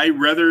 but I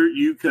rather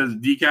you, because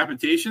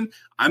decapitation,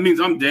 I means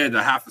I'm dead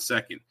a half a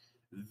second.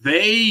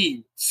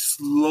 They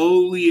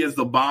slowly, as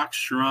the box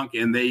shrunk,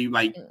 and they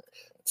like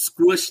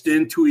squished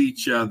into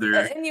each other,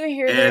 and you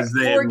hear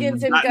their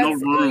organs and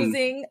guts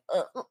oozing.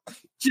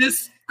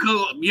 Just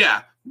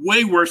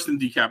way worse than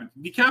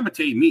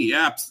decapitate me.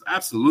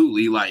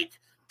 Absolutely, like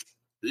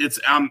it's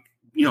I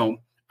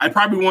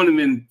probably won't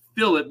even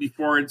feel it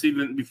before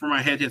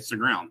my head hits the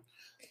ground.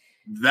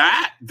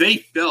 That they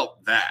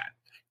felt that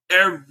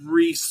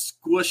every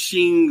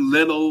squishing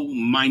little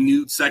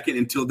minute second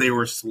until they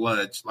were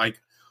sludge. Like,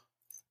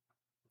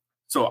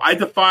 so I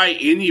defy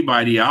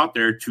anybody out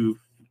there to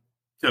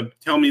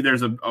tell me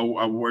there's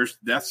a worse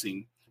death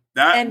scene.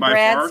 That, and by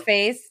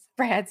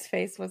Brad's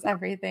face was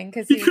everything,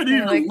 because he couldn't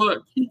even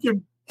look. He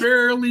could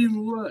barely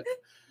look.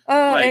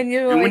 Oh, and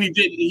when he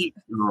did,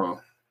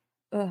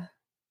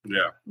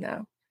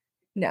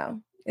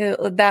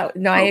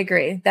 I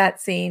agree.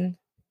 That scene,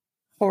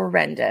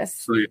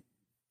 horrendous. So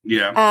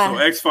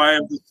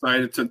X5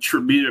 decided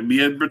to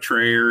be a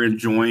betrayer and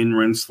join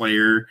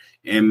Renslayer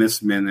and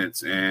Miss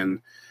Minutes,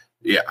 and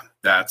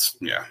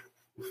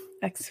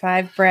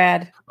X5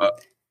 Brad.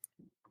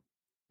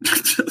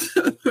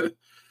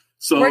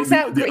 So works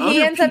out.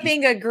 He ends up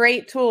being a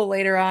great tool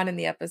later on in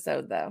the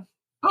episode, though.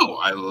 Oh,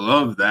 I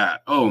love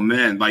that. Oh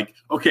man, like,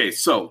 okay,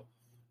 so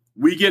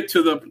we get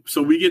to the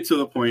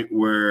point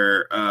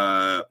where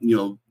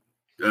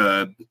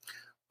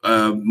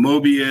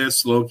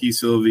Mobius, Loki,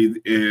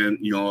 Sylvie, and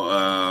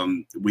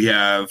we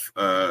have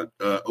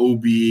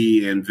OB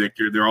and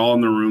Victor. They're all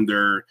in the room.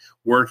 They're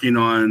working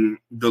on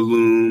the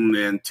loom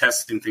and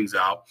testing things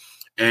out.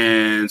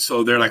 And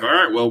so they're like, all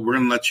right, well, we're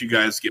gonna let you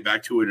guys get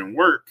back to it and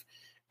work,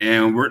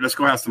 and let's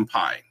go have some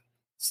pie.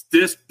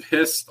 This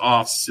pissed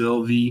off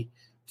Sylvie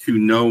to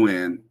no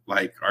end.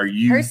 Like, are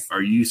you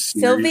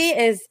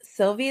serious?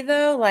 Sylvie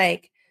though,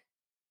 like,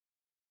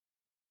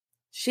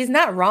 she's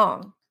not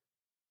wrong.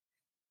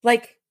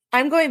 Like,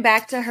 I'm going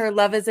back to her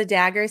Love is a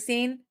Dagger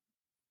scene.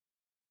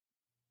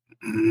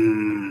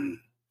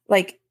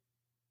 Like,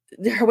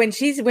 when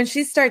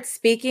she starts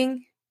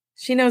speaking,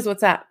 she knows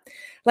what's up.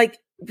 Like,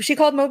 she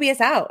called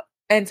Mobius out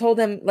and told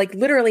him, like,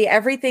 literally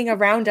everything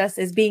around us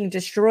is being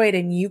destroyed,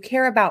 and you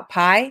care about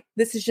pie.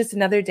 This is just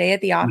another day at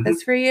the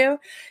office for you.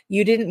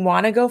 You didn't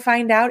want to go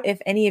find out if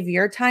any of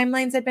your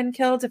timelines had been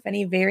killed, if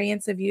any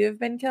variants of you have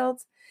been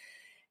killed.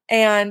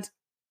 And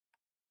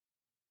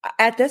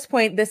at this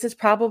point, this is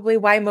probably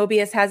why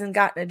Mobius hasn't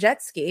gotten a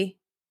jet ski,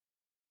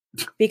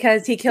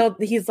 because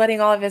he's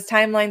letting all of his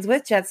timelines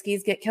with jet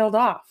skis get killed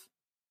off.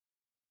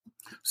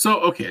 So,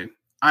 okay,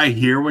 I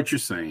hear what you're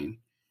saying.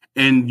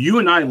 And you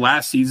and I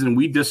last season,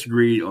 we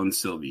disagreed on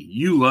Sylvie.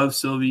 You love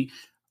Sylvie.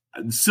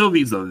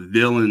 Sylvie's a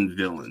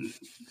villain.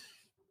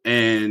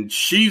 And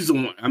she's the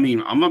one, I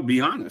mean, I'm going to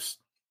be honest,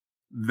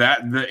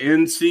 that the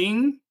end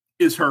scene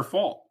is her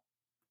fault.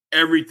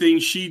 Everything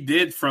she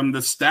did from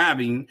the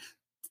stabbing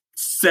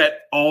set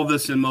all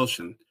this in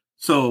motion.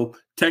 So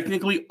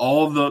technically,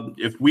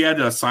 if we had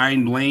to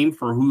assign blame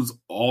for who's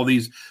all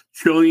these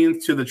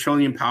trillions to the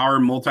trillion power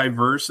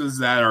multiverses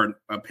that are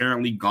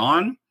apparently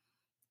gone,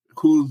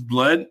 whose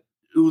blood,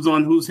 who's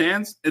on whose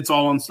hands? It's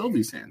all on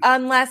Sylvie's hands.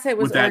 Unless it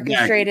was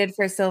orchestrated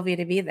for Sylvie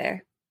to be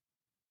there.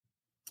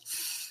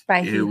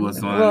 It was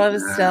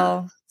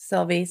still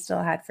Sylvie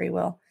still had free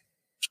will.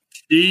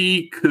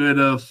 She could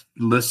have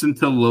listened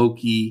to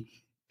Loki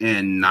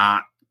and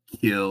not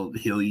killed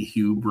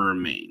Huber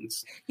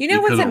remains. You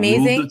know what's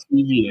amazing?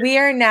 We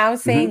are now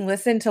saying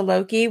listen to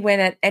Loki when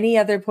at any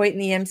other point in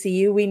the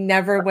MCU we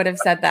never would have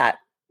said that.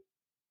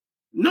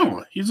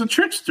 No, he's a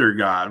trickster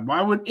god.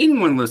 Why would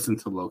anyone listen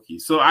to Loki?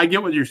 So I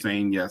get what you're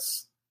saying.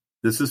 Yes,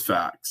 this is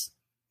facts.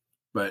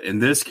 But in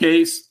this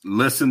case,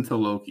 listen to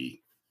Loki.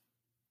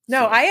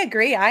 No, I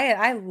agree.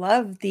 I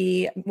love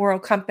the moral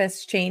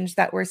compass change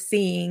that we're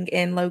seeing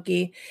in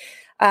Loki.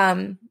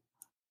 And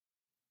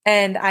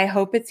I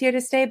hope it's here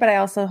to stay, but I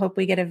also hope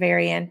we get a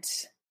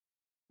variant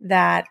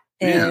that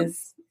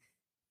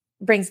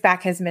brings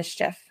back his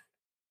mischief.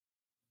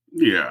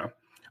 Yeah.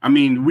 I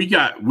mean, we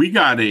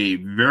got a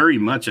very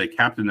much a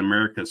Captain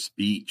America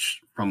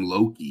speech from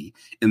Loki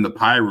in the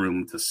pie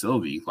room to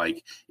Sylvie.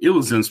 Like, it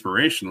was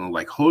inspirational.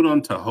 Like, hold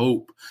on to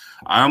hope.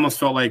 I almost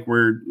felt like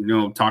we're,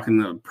 talking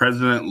to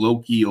President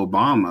Loki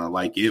Obama.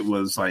 Like, it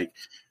was like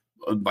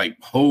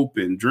hope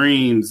and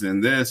dreams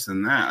and this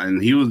and that.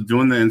 And he was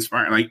doing the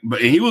inspiring,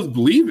 but he was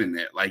believing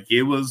it. Like,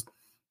 I was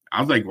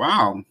like,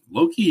 wow,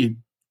 Loki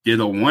did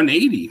a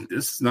 180.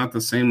 This is not the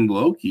same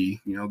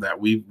Loki, that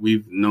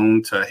we've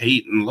known to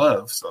hate and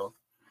love. So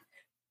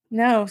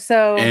no,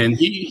 so and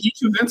he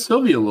convinced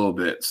Sylvie a little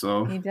bit.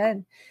 So he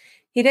did,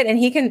 and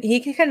he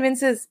can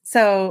convince us.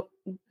 So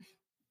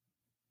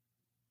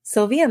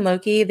Sylvie and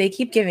Loki, they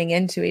keep giving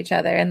in to each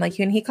other, and like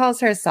when he calls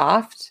her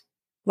soft,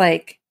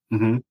 like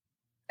I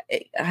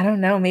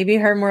don't know, maybe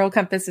her moral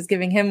compass is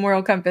giving him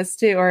moral compass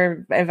too,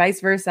 or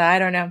vice versa. I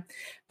don't know,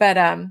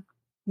 but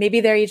maybe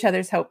they're each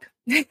other's hope.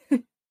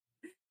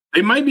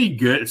 They might be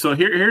good. So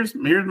here's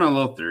my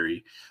little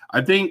theory.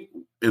 I think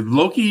if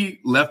Loki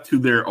left to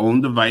their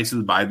own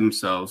devices by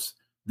themselves,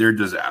 they're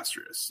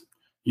disastrous.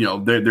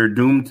 They're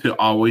doomed to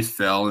always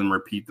fail and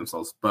repeat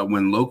themselves. But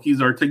when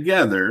Lokis are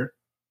together,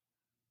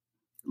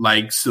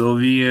 like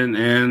Sylvie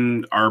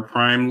and our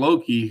prime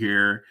Loki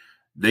here,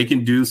 they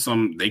can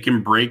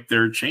break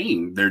their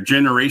chain, their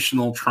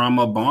generational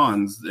trauma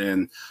bonds,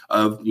 and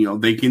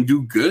they can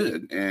do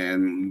good.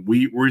 And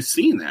we're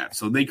seeing that.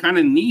 So they kind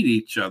of need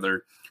each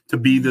other to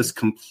be this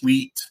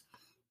complete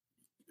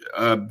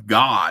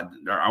god.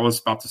 I was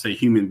about to say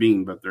human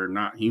being, but they're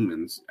not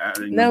humans.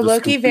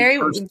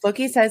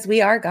 Loki says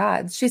we are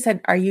gods. She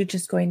said, "Are you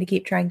just going to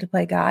keep trying to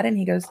play God?" And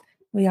he goes,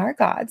 "We are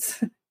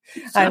gods."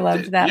 I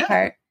loved that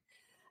part.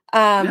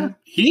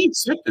 He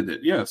accepted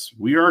it. Yes,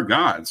 we are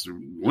gods.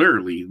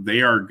 Literally,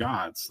 they are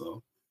gods.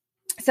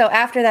 So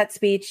after that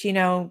speech,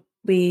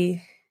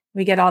 we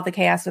get all the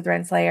chaos with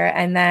Renslayer,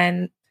 and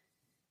then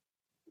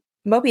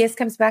Mobius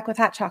comes back with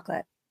hot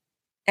chocolate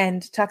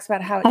and talks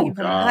about how it came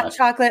from a hot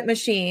chocolate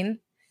machine.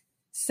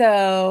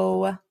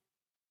 So,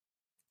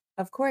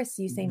 of course,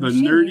 you say the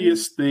machine.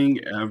 Nerdiest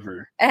thing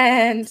ever.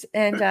 And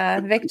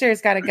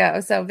Victor's got to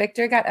go. So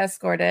Victor got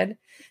escorted,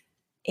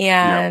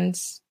 and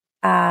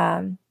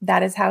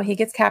that is how he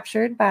gets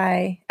captured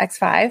by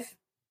X5.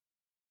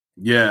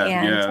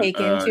 And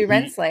taken to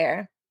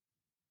Renslayer.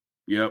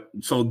 Yep.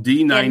 So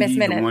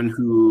D90, the one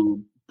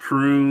who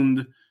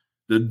pruned.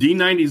 The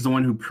D90 is the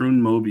one who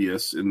pruned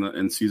Mobius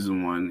in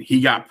season 1. He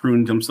got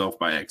pruned himself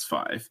by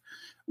X5,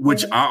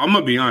 which I'm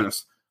gonna be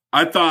honest.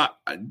 I thought,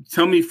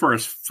 tell me for a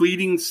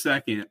fleeting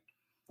second,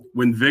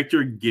 when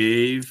Victor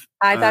gave,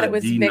 I thought it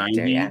was D90,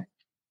 Victor. Yeah,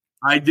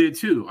 I did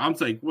too. I was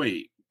like,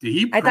 wait, did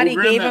he? I thought he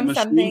gave him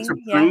something to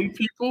prune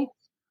people.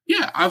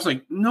 Yeah, I was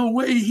like, no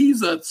way,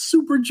 he's a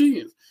super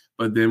genius.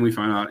 But then we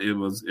found out it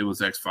was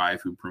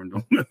X5 who pruned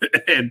him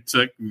and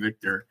took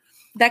Victor.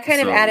 That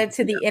kind of added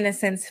to the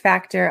innocence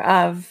factor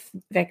of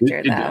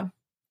Victor, though.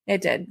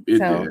 It did.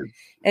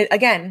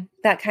 Again,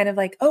 that kind of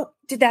like, oh,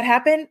 did that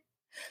happen?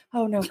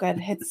 Oh, no, good.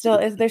 It's still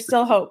there's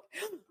still hope.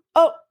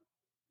 Oh,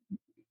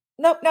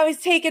 nope. Now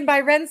he's taken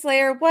by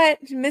Renslayer. What?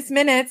 Miss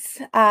Minutes.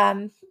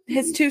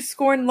 His 2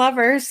 scorned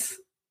lovers.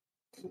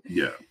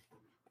 Yeah.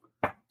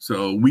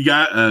 So we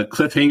got a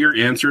cliffhanger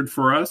answered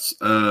for us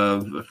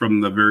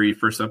from the very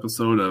first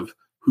episode of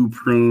Who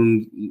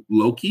Pruned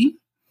Loki.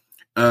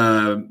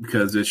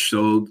 Because it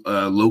showed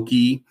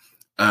Loki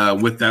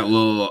with that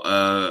little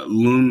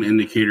loom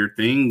indicator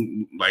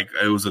thing, like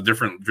it was a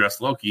different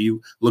dressed Loki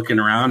looking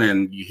around,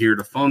 and you hear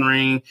the phone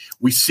ring.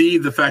 We see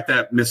the fact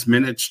that Miss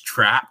Minutes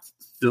trapped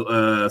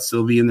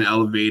Sylvie in the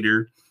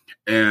elevator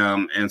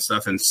and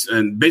stuff,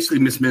 and basically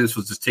Miss Minutes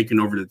was just taking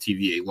over the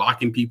TVA,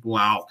 locking people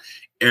out,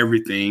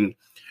 everything.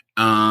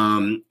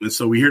 And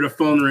so we hear the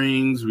phone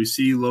rings. We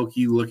see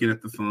Loki looking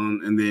at the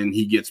phone, and then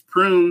he gets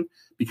pruned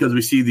because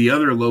we see the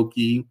other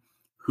Loki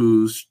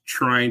who's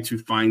trying to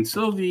find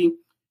Sylvie,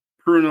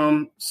 prune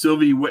him.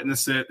 Sylvie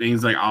witnessed it, and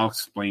he's like, I'll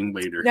explain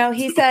later. No,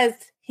 he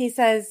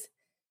says,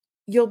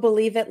 you'll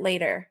believe it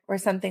later or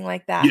something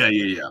like that.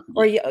 Yeah.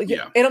 Or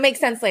it'll make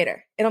sense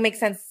later. It'll make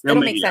sense.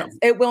 It'll make sense.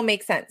 It will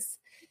make sense.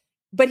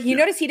 But you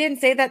notice he didn't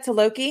say that to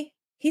Loki.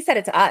 He said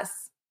it to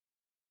us.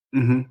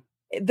 Mm-hmm.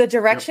 The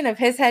direction of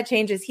his head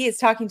changes. He is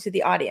talking to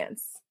the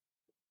audience.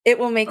 It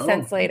will make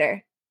sense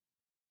later.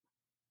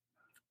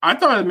 I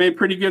thought it made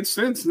pretty good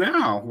sense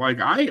now. Like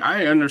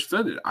I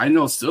understood it. I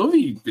know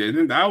Sylvie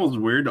didn't. That was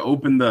weird to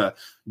open the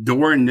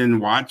door and then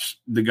watch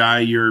the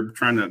guy you're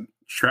trying to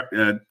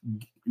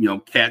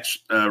catch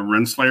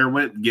Renslayer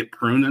with get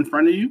pruned in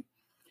front of you,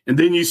 and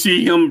then you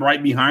see him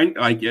right behind.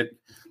 Like it,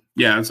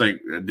 yeah. It's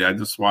like, did I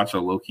just watch a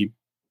Loki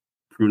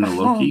prune a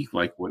Loki?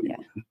 Like what? Yeah.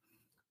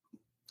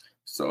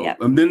 So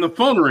and then the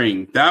phone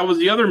ring. That was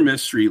the other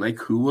mystery. Like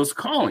who was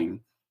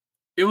calling?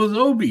 It was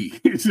Obi.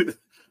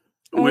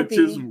 Which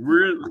is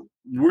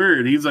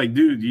weird. He's like,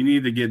 dude, you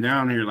need to get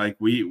down here. Like,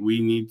 we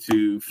need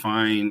to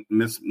find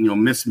Miss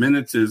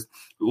Minutes is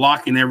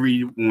locking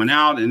everyone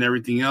out and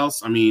everything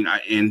else. I mean,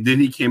 and then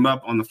he came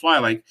up on the fly,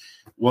 like,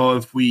 well,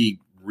 if we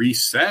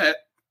reset,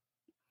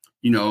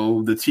 the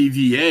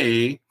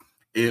TVA,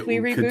 it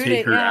could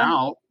take her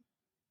out.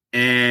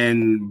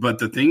 But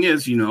the thing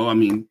is,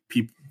 the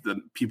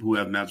people who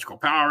have magical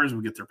powers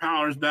will get their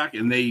powers back,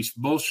 and they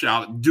both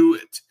shout, "Do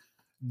it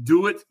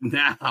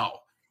now."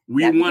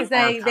 Because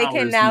they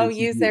can now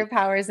use their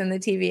powers in the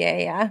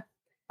TVA.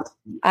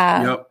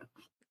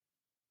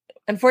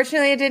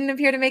 Unfortunately, it didn't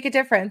appear to make a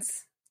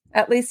difference.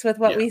 At least with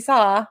what we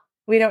saw,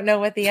 we don't know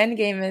what the end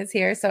game is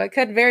here, so it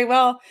could very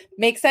well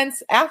make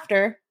sense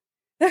after.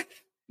 But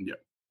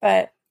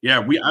I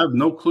have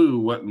no clue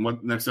what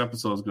next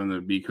episode is going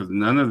to be, because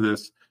none of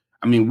this.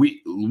 I mean,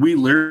 we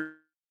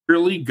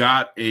literally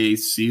got a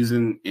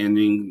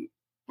season-ending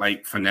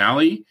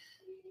finale.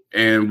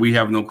 And we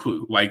have no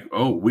clue. Like,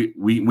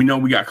 we know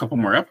we got a couple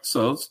more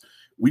episodes.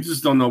 We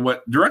just don't know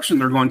what direction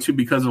they're going to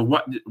because of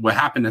what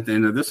happened at the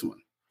end of this one.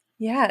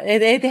 Yeah,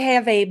 they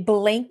have a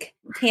blank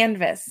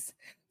canvas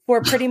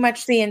for pretty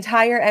much the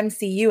entire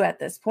MCU at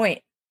this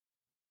point.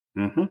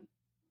 Mm-hmm.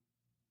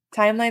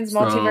 Timelines,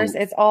 multiverse,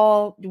 it's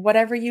all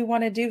whatever you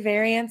want to do,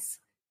 variants.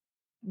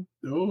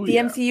 The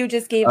MCU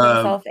just gave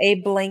themselves a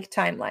blank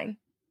timeline.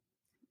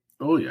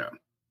 Oh, yeah.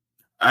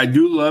 I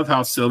do love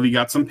how Sylvie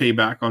got some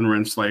payback on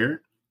Renslayer.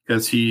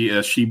 Because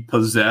she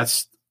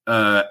possessed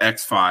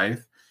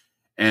X5,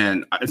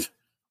 and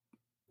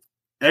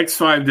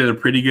X5 did a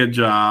pretty good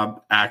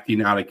job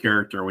acting out of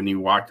character when he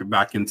walked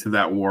back into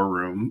that war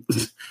room.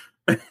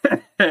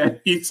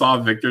 He saw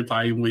Victor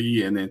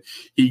Timely, and then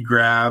he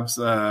grabs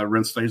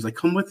Renslayer's like,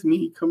 "Come with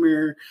me, come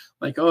here."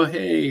 Like, "Oh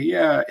hey,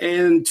 yeah,"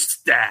 and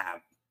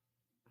stab.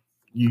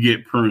 You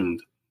get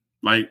pruned.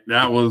 Like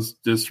that was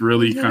just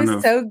really kind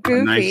of so goofy.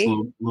 A nice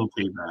little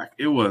payback.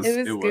 It was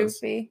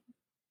goofy.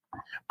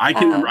 I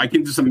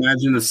can just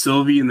imagine the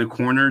Sylvie in the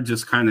corner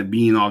just kind of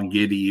being all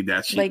giddy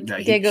that she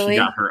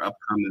got her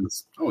upcoming.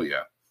 Oh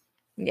yeah.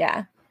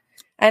 Yeah.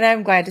 And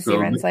I'm glad to see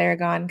Renslayer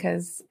gone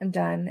because I'm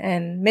done.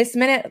 And Miss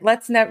Minute,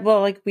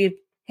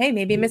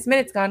 maybe Miss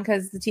Minute's gone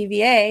because the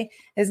TVA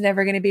is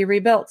never going to be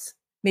rebuilt.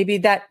 Maybe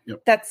that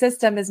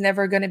system is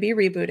never going to be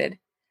rebooted.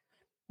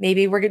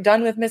 Maybe we're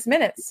done with Miss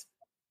Minutes.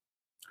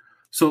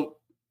 So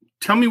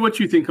tell me what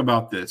you think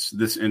about this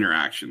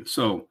interaction.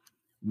 So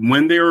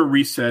when they were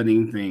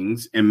resetting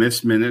things and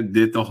Miss Minute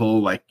did the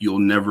whole, you'll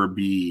never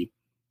be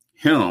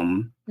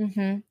him.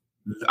 Mm-hmm.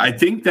 I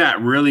think that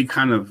really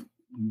kind of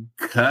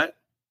cut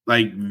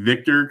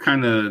Victor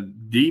kind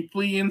of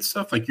deeply and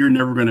stuff. You're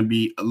never going to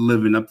be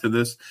living up to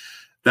this.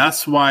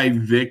 That's why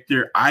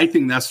I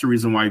think that's the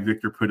reason why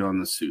Victor put on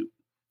the suit.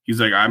 He's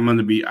like, I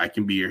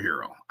can be a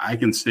hero. I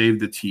can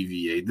save the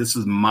TVA. This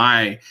is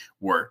my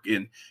work.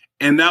 And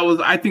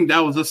I think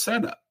that was a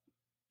setup.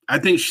 I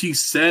think she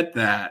said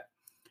that.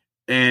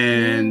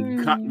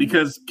 And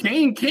because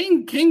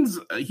King's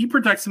he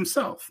protects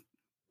himself.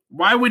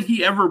 Why would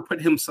he ever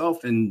put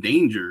himself in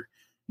danger,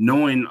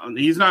 knowing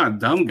he's not a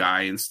dumb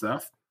guy and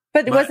stuff?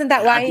 But wasn't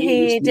that why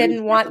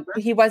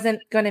he wasn't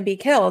going to be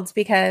killed?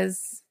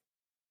 Because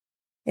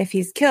if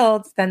he's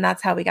killed, then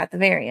that's how we got the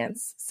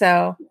variants.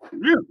 So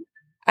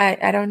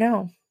I don't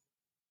know.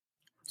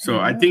 So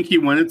I think he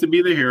wanted to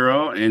be the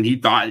hero, and he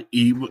thought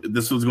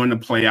this was going to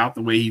play out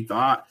the way he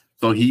thought.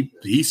 So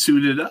he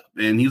suited up,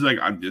 and he's like,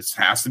 "This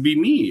has to be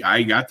me.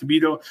 I got to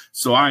be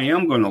so I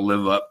am going to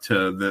live up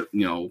to the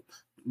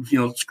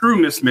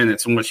screw Miss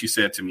Minutes and what she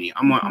said to me.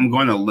 I'm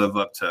going to live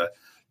up to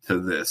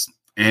this."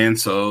 And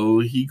so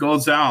he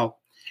goes out,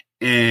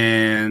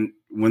 and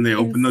when they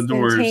open the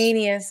doors,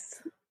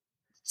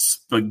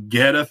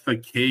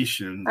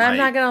 spaghettification. I'm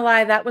not going to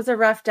lie, that was a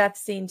rough death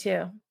scene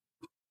too.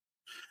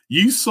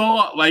 You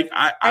saw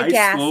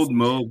I slowed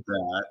mode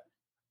that.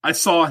 I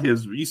saw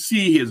you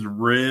see his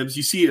ribs,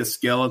 you see his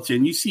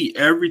skeleton, you see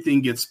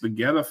everything get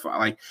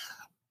spaghettified.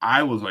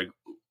 I was like,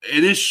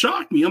 and it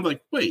shocked me. I'm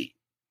like, wait,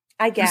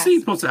 this ain't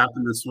supposed to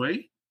happen this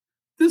way.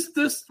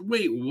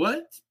 Wait,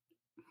 what?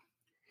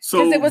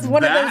 So because it was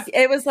one of those,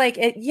 it was like,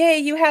 yay,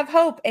 you have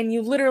hope. And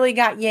you literally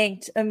got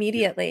yanked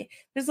immediately.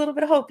 There's a little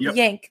bit of hope.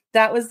 Yank.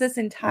 That was this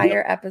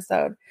entire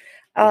episode.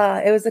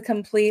 It was a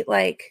complete,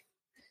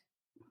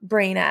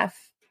 brain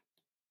F.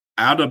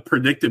 Out of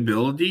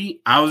predictability,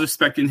 I was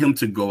expecting him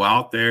to go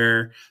out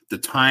there. The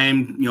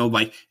time,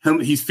 like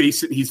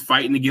he's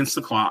fighting against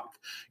the clock.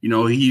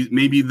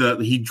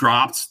 He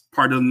drops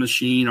part of the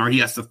machine, or he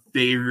has to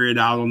figure it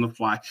out on the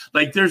fly.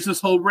 Like there's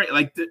this whole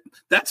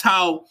that's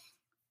how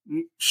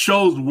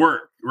shows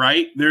work,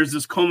 right? There's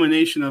this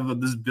culmination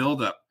of this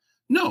buildup.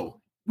 No,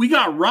 we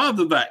got robbed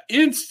of that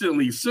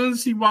instantly. As soon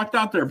as he walked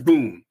out there,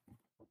 boom,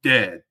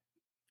 dead.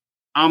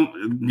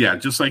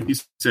 Just like you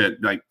said,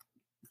 like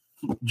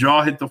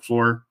jaw hit the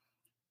floor.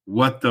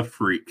 What the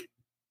freak?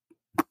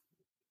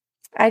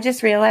 I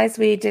just realized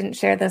we didn't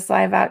share this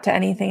live out to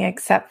anything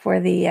except for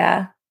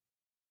the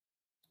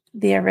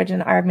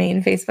original, our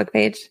main Facebook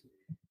page.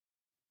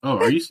 Oh,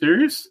 are you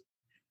serious?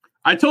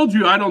 I told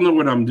you I don't know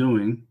what I'm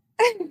doing.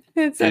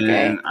 It's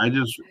okay. And I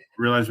just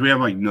realized we have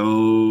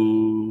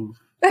no.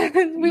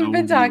 We've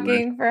been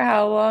talking for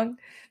how long?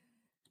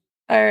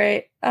 All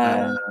right.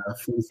 Hang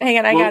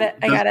on, I got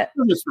it.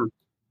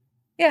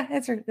 Yeah,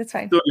 it's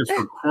fine. Still gets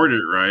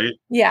recorded, right?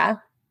 Yeah.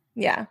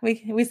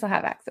 We still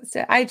have access to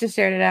it. I just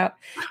shared it out.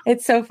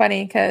 It's so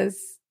funny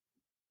because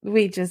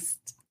we just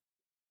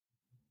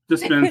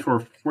been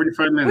for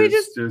 45 minutes.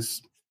 We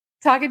just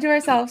talking to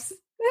ourselves.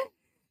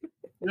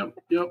 Yep.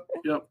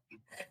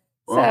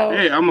 Well, so,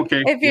 hey, I'm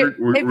okay. If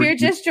you're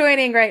just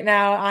joining right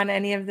now on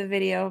any of the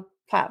video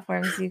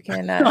platforms, you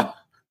can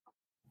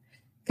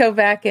go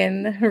back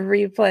and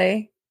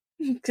replay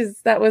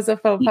because that was a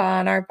faux pas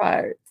on our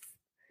part.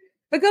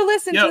 But go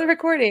listen to the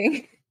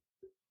recording.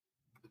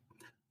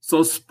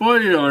 So,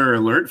 spoiler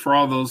alert for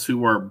all those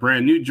who are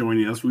brand new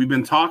joining us. We've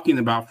been talking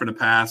about for the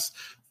past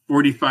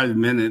 45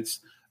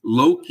 minutes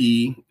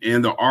Loki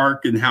and the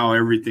arc and how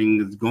everything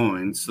is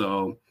going.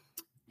 So,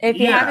 if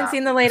you haven't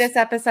seen the latest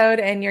episode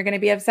and you're going to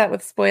be upset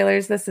with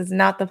spoilers, this is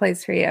not the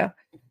place for you.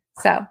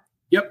 So,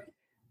 Yep.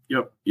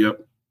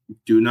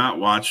 Do not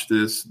watch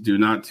this. Do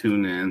not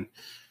tune in.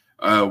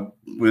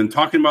 When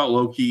talking about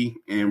Loki,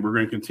 and we're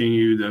going to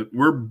continue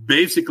we're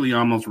basically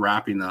almost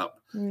wrapping up.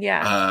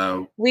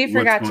 Yeah. We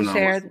forgot to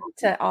share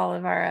to all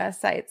of our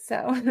sites.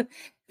 So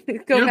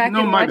go back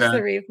and watch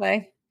the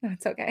replay.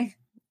 That's okay.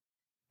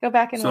 Go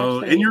back and watch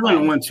the replay. And you're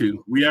going to want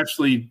to. We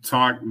actually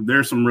talked.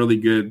 There's some really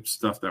good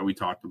stuff that we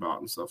talked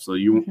about and stuff. So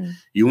you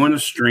want to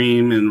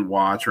stream and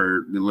watch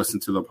or listen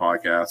to the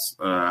podcast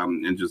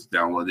and just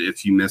download it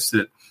if you missed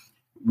it,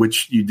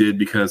 which you did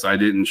because I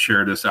didn't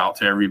share this out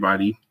to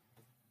everybody.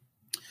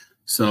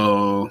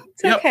 So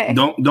okay.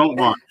 Don't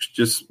watch.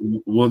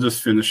 We'll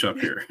just finish up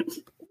here.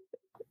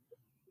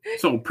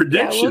 So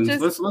predictions.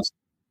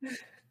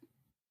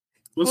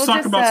 Let's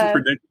talk about some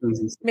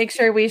predictions. Make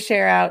sure we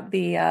share out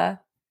the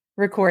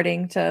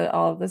recording to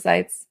all of the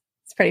sites.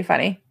 It's pretty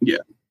funny. Yeah.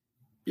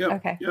 Yep.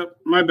 Okay. Yep.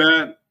 My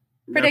bad.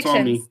 Predictions. That's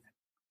on me.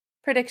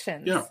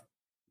 Predictions. Yeah.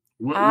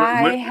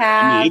 I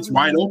have it's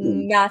wide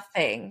open.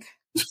 Nothing.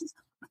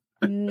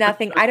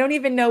 Nothing. I don't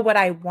even know what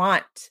I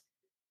want.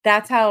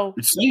 That's how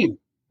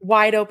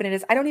wide open it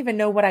is. I don't even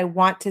know what I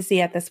want to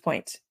see at this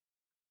point.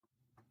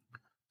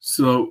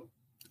 So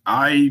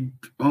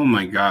oh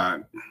my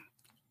God.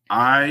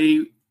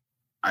 I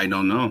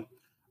don't know.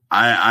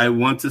 I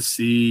want to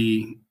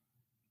see.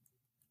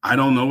 I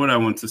don't know what I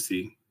want to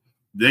see.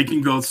 They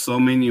can go so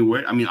many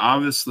ways. I mean,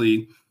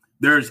 obviously,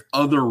 there's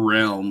other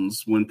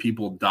realms when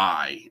people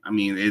die. I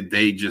mean,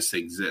 they just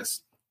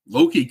exist.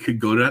 Loki could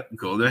go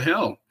to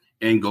hell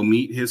and go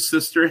meet his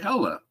sister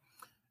Hela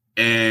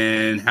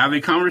and have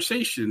a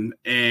conversation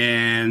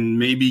and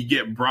maybe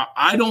get brought.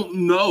 I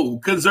don't know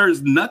because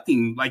there's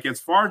nothing. Like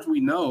as far as we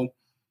know,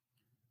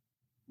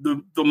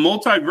 the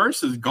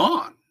multiverse is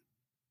gone.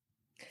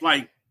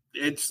 Like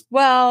it's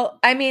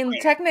I mean,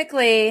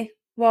 technically.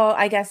 Well,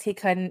 I guess he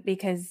couldn't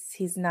because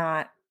he's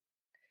not.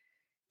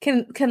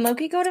 Can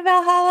Loki go to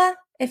Valhalla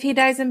if he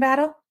dies in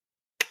battle?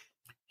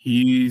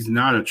 He's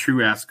not a true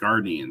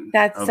Asgardian.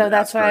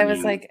 That's why I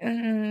was like,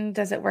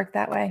 does it work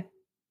that way?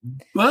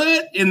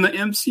 But in the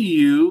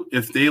MCU,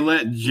 if they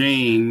let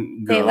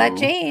Jane go,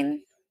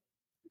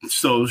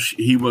 so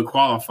he would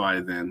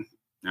qualify. Then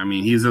I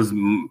mean, he's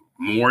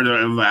more of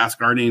an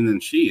Asgardian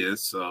than she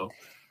is. So,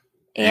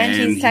 and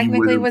he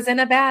technically was in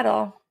a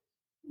battle.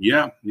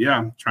 Yeah,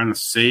 trying to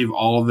save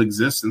all of the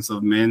existence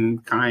of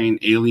mankind,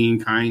 alien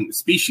kind,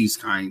 species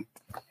kind.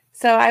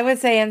 So I would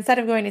say instead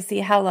of going to see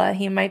Hela,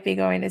 he might be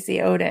going to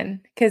see Odin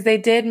because they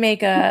did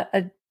make have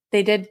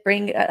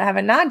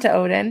a nod to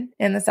Odin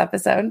in this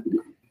episode.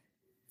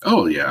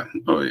 Oh yeah,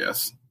 oh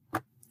yes,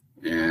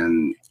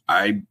 and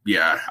I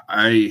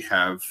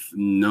have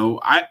no.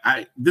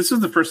 This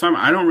is the first time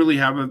I don't really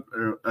have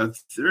a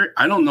theory.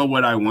 I don't know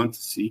what I want to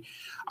see.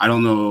 I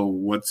don't know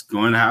what's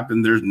going to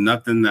happen. There's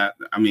nothing that,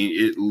 I mean,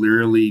 it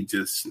literally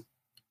just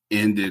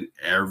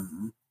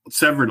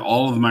severed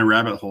all of my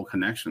rabbit hole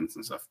connections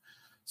and stuff.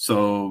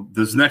 So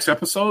this next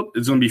episode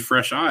is going to be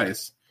fresh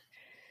eyes.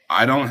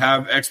 I don't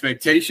have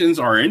expectations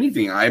or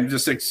anything. I'm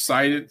just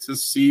excited to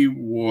see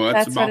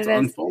what's about to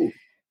unfold.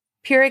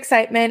 Pure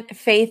excitement,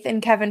 faith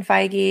in Kevin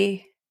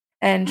Feige,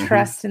 and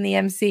trust in the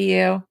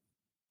MCU.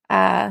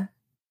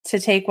 to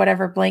take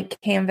whatever blank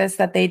canvas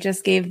that they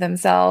just gave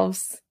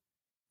themselves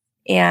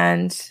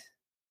and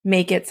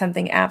make it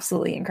something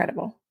absolutely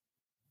incredible.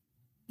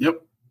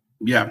 Yep.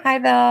 Yeah. Hi,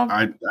 Bill.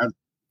 I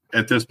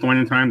at this point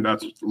in time,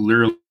 that's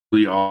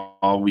literally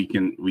all we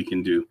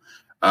can do.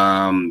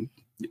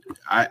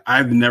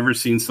 I've never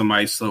seen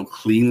somebody so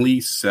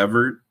cleanly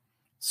severed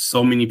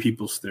so many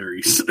people's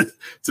theories.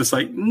 Just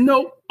like,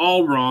 nope,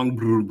 all wrong.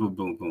 Boom, boom,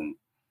 boom, boom.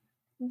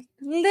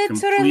 Literally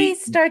Complete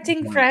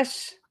starting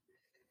fresh.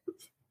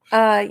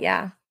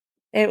 Yeah.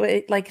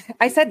 It like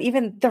I said,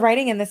 even the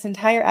writing in this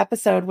entire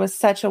episode was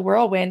such a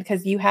whirlwind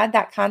because you had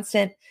that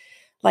constant,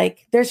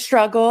 like, there's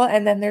struggle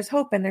and then there's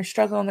hope and there's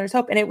struggle and there's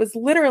hope. And it was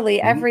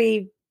literally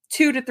every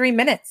 2 to 3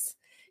 minutes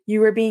you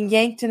were being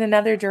yanked in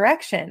another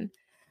direction.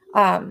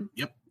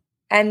 Yep.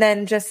 And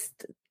then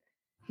just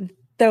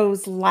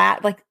those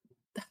like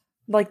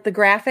the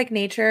graphic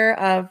nature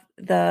of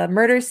the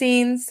murder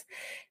scenes,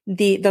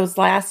 those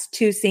last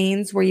 2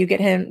 scenes where you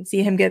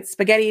see him get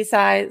spaghetti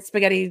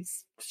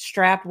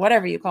strapped,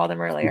 whatever you called him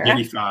earlier.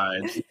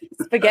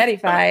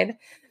 Spaghetti-fied.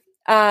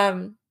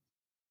 And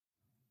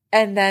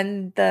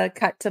then the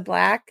cut to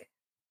black.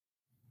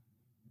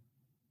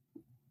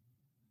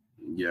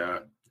 Yeah.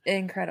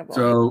 Incredible.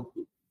 So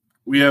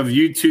we have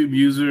YouTube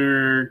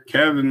user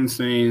Kevin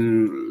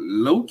saying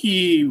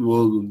Loki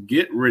will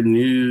get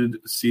renewed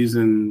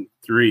season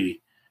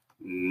 3.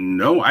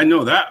 No, I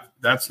know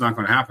that's not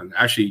going to happen.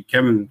 Actually,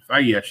 Kevin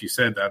Feige actually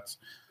said that's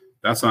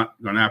not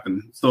going to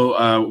happen.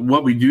 So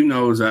what we do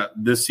know is that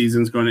this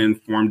season is going to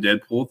inform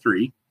Deadpool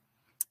 3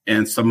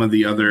 and some of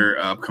the other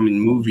upcoming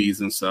movies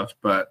and stuff.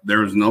 But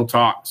there is no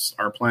talks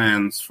or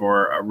plans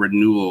for a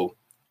renewal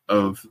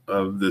of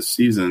this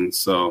season.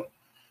 So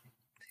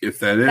if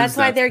that's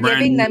why they're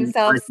giving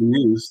themselves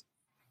news.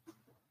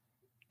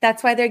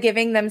 That's why they're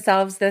giving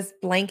themselves this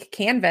blank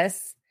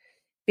canvas,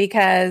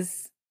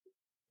 because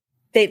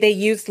they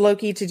used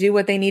Loki to do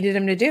what they needed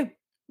him to do,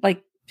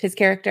 like his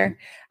character.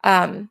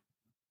 The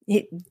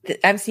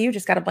MCU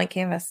just got a blank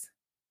canvas.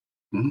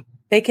 Mm-hmm.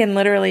 They can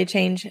literally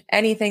change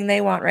anything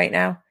they want right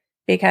now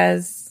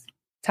because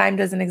time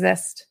doesn't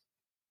exist.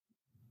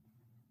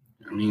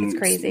 I mean, it's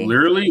crazy.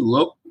 Literally,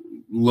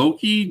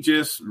 Loki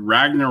just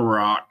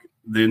Ragnarok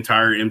the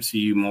entire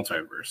MCU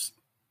multiverse.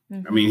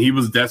 Mm-hmm. I mean, he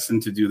was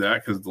destined to do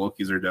that because the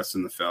Lokis are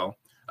destined to fail.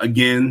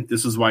 Again,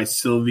 this is why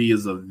Sylvie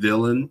is a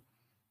villain,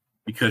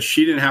 because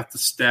she didn't have to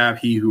stab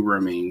He Who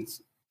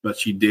Remains, but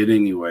she did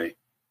anyway.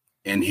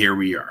 And here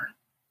we are.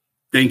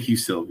 Thank you,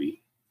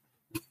 Sylvie.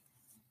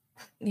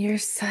 You're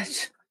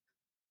such...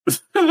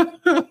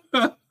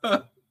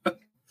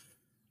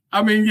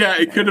 I mean, yeah,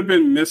 it could have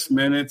been missed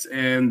minutes,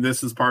 and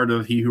this is part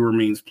of He Who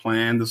Remains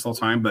plan this whole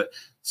time, but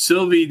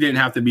Sylvie didn't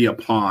have to be a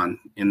pawn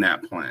in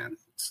that plan.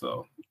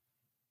 So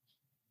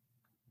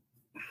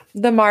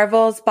the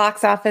Marvel's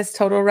box office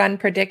total run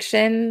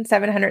prediction,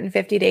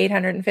 750 to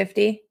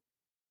 850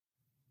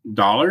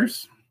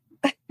 dollars.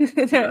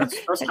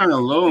 That's kind of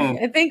low.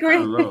 I think I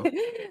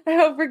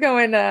hope we're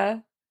going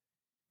at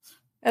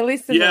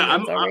least the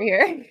millions over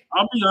here.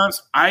 I'll be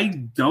honest, I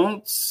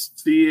don't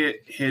see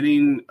it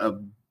hitting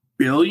 $1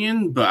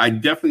 billion, but I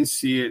definitely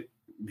see it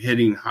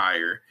hitting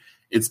higher.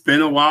 It's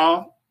been a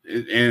while,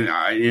 and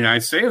I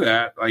say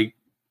that, like,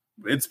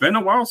 it's been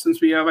a while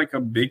since we had like a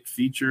big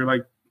feature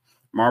like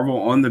Marvel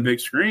on the big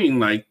screen,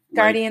 like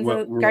Guardians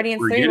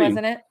 3,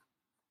 wasn't it?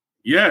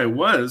 Yeah, it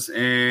was,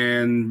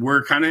 and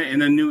we're kind of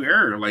in a new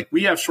era. Like,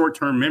 we have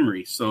short-term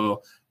memory,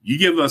 so you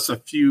give us a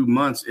few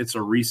months, it's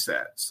a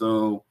reset.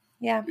 So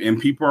yeah, and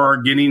people are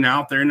getting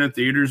out there in the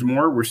theaters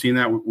more. We're seeing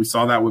that. We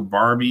saw that with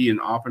Barbie and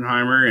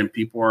Oppenheimer, and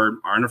people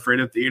aren't afraid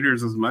of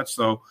theaters as much.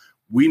 So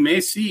we may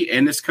see,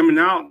 and it's coming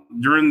out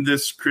during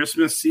this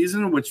Christmas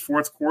season, which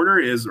fourth quarter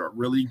is a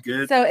really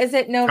good. So is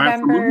it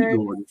November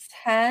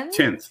 10th?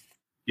 10th.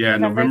 Yeah,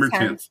 November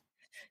 10th.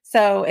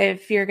 So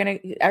if you're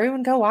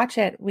everyone go watch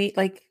it.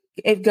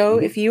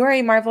 If you are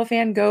a Marvel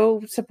fan,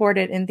 go support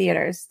it in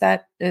theaters.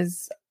 That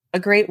is a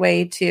great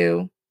way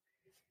to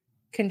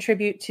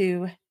contribute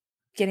to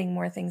getting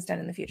more things done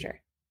in the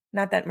future.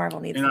 Not that Marvel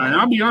needs. And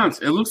I'll be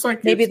honest, it looks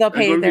like maybe they'll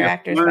pay their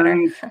actors better.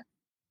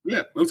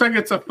 Yeah, looks like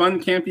it's a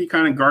fun, campy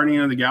kind of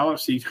Guardian of the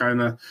Galaxy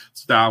kind of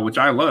style, which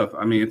I love.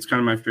 I mean, it's kind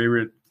of my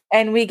favorite.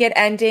 And we get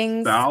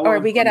endings, or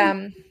we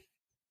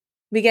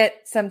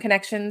get some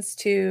connections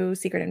to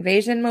Secret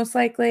Invasion, most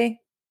likely.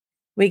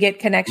 We get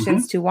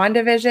connections to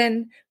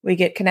WandaVision. We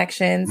get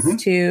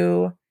connections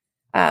to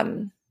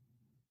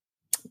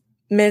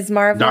Ms.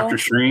 Marvel, Doctor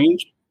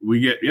Strange. We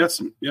get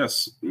yes,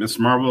 Miss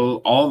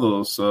Marvel, all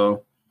those.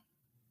 So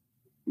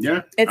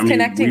yeah, it's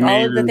connecting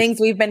all of the things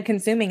we've been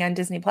consuming on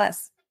Disney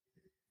Plus.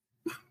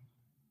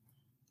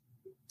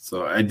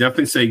 So I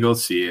definitely say go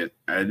see it.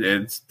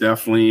 It's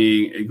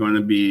definitely going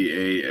to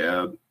be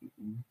a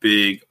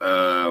big.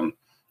 I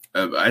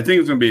think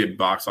it's going to be a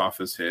box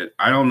office hit.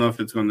 I don't know if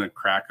it's going to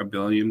crack $1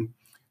 billion.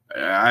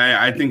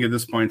 I think at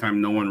this point in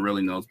time, no one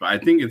really knows, but I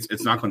think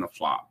it's not going to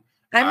flop.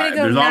 I'm going to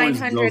go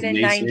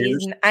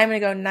 990. I'm going to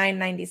go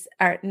 990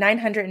 or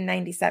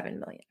 997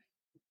 million.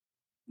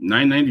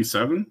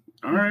 997.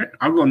 All right,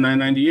 I'll go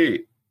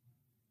 998.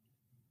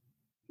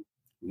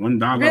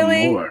 $1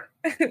 Really? more.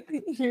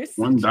 You're such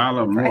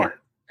 $1 more.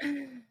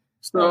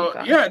 So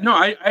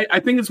I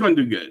think it's going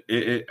to do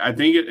good. I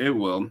think it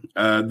will.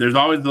 There's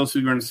always those who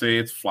are going to say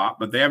it's flop,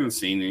 but they haven't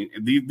seen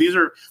it. These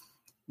are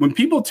when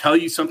people tell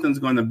you something's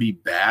going to be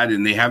bad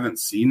and they haven't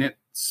seen it.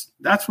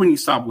 That's when you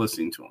stop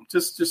listening to them.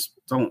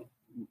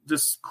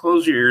 Just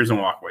close your ears and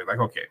walk away. Like,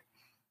 okay,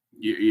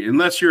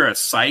 unless you're a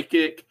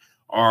psychic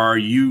or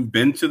you've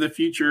been to the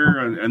future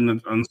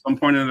and on some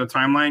point in the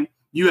timeline,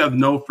 you have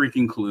no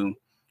freaking clue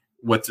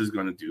what this is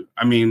going to do.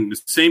 I mean, the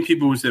same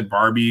people who said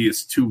Barbie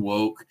is too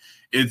woke,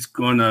 it's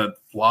going to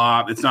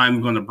flop, it's not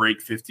even going to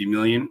break 50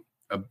 million,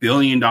 $1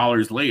 billion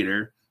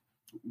later,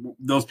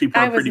 those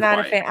people are pretty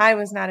quiet. I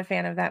was not a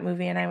fan of that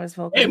movie, and I was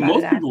vocal. Hey,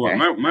 most people were.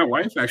 My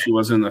wife actually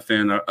wasn't a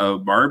fan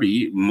of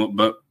Barbie,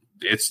 but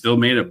it still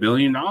made $1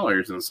 billion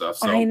and stuff.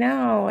 So I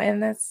know,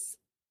 and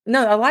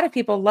a lot of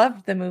people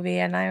loved the movie,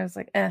 and I was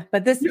like,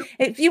 But this,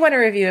 if you want a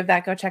review of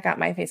that, go check out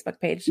my Facebook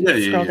page.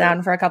 Scroll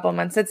down for a couple of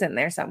months; it's in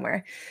there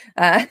somewhere.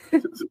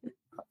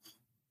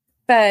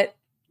 But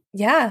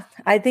yeah,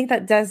 I think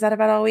that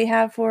about all we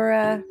have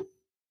for.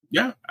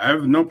 Yeah, I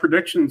have no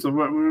predictions of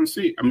what we're going to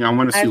see. I mean, I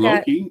want to see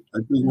Loki. I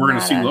think we're going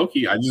to see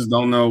Loki. I just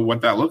don't know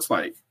what that looks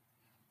like.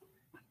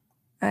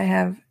 I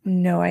have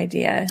no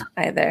idea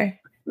either.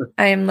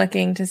 I am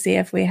looking to see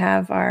if we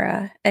have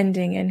our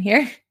ending in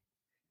here.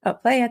 Oh,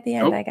 play at the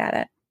end. I got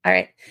it. All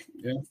right.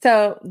 Yeah.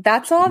 So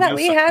that's all that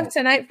we have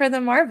tonight for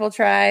the Marvel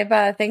Tribe.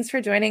 Thanks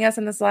for joining us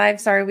in this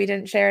live. Sorry we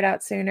didn't share it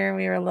out sooner.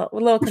 We were a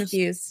little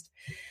confused.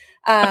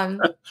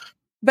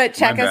 But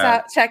check us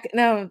out.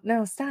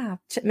 Stop.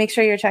 Make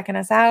sure you're checking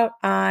us out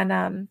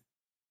on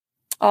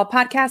all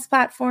podcast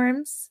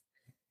platforms.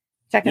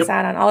 Check us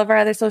out on all of our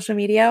other social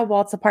media,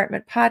 Walt's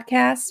Apartment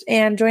Podcast,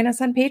 and join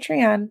us on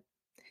Patreon.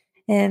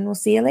 And we'll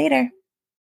see you later.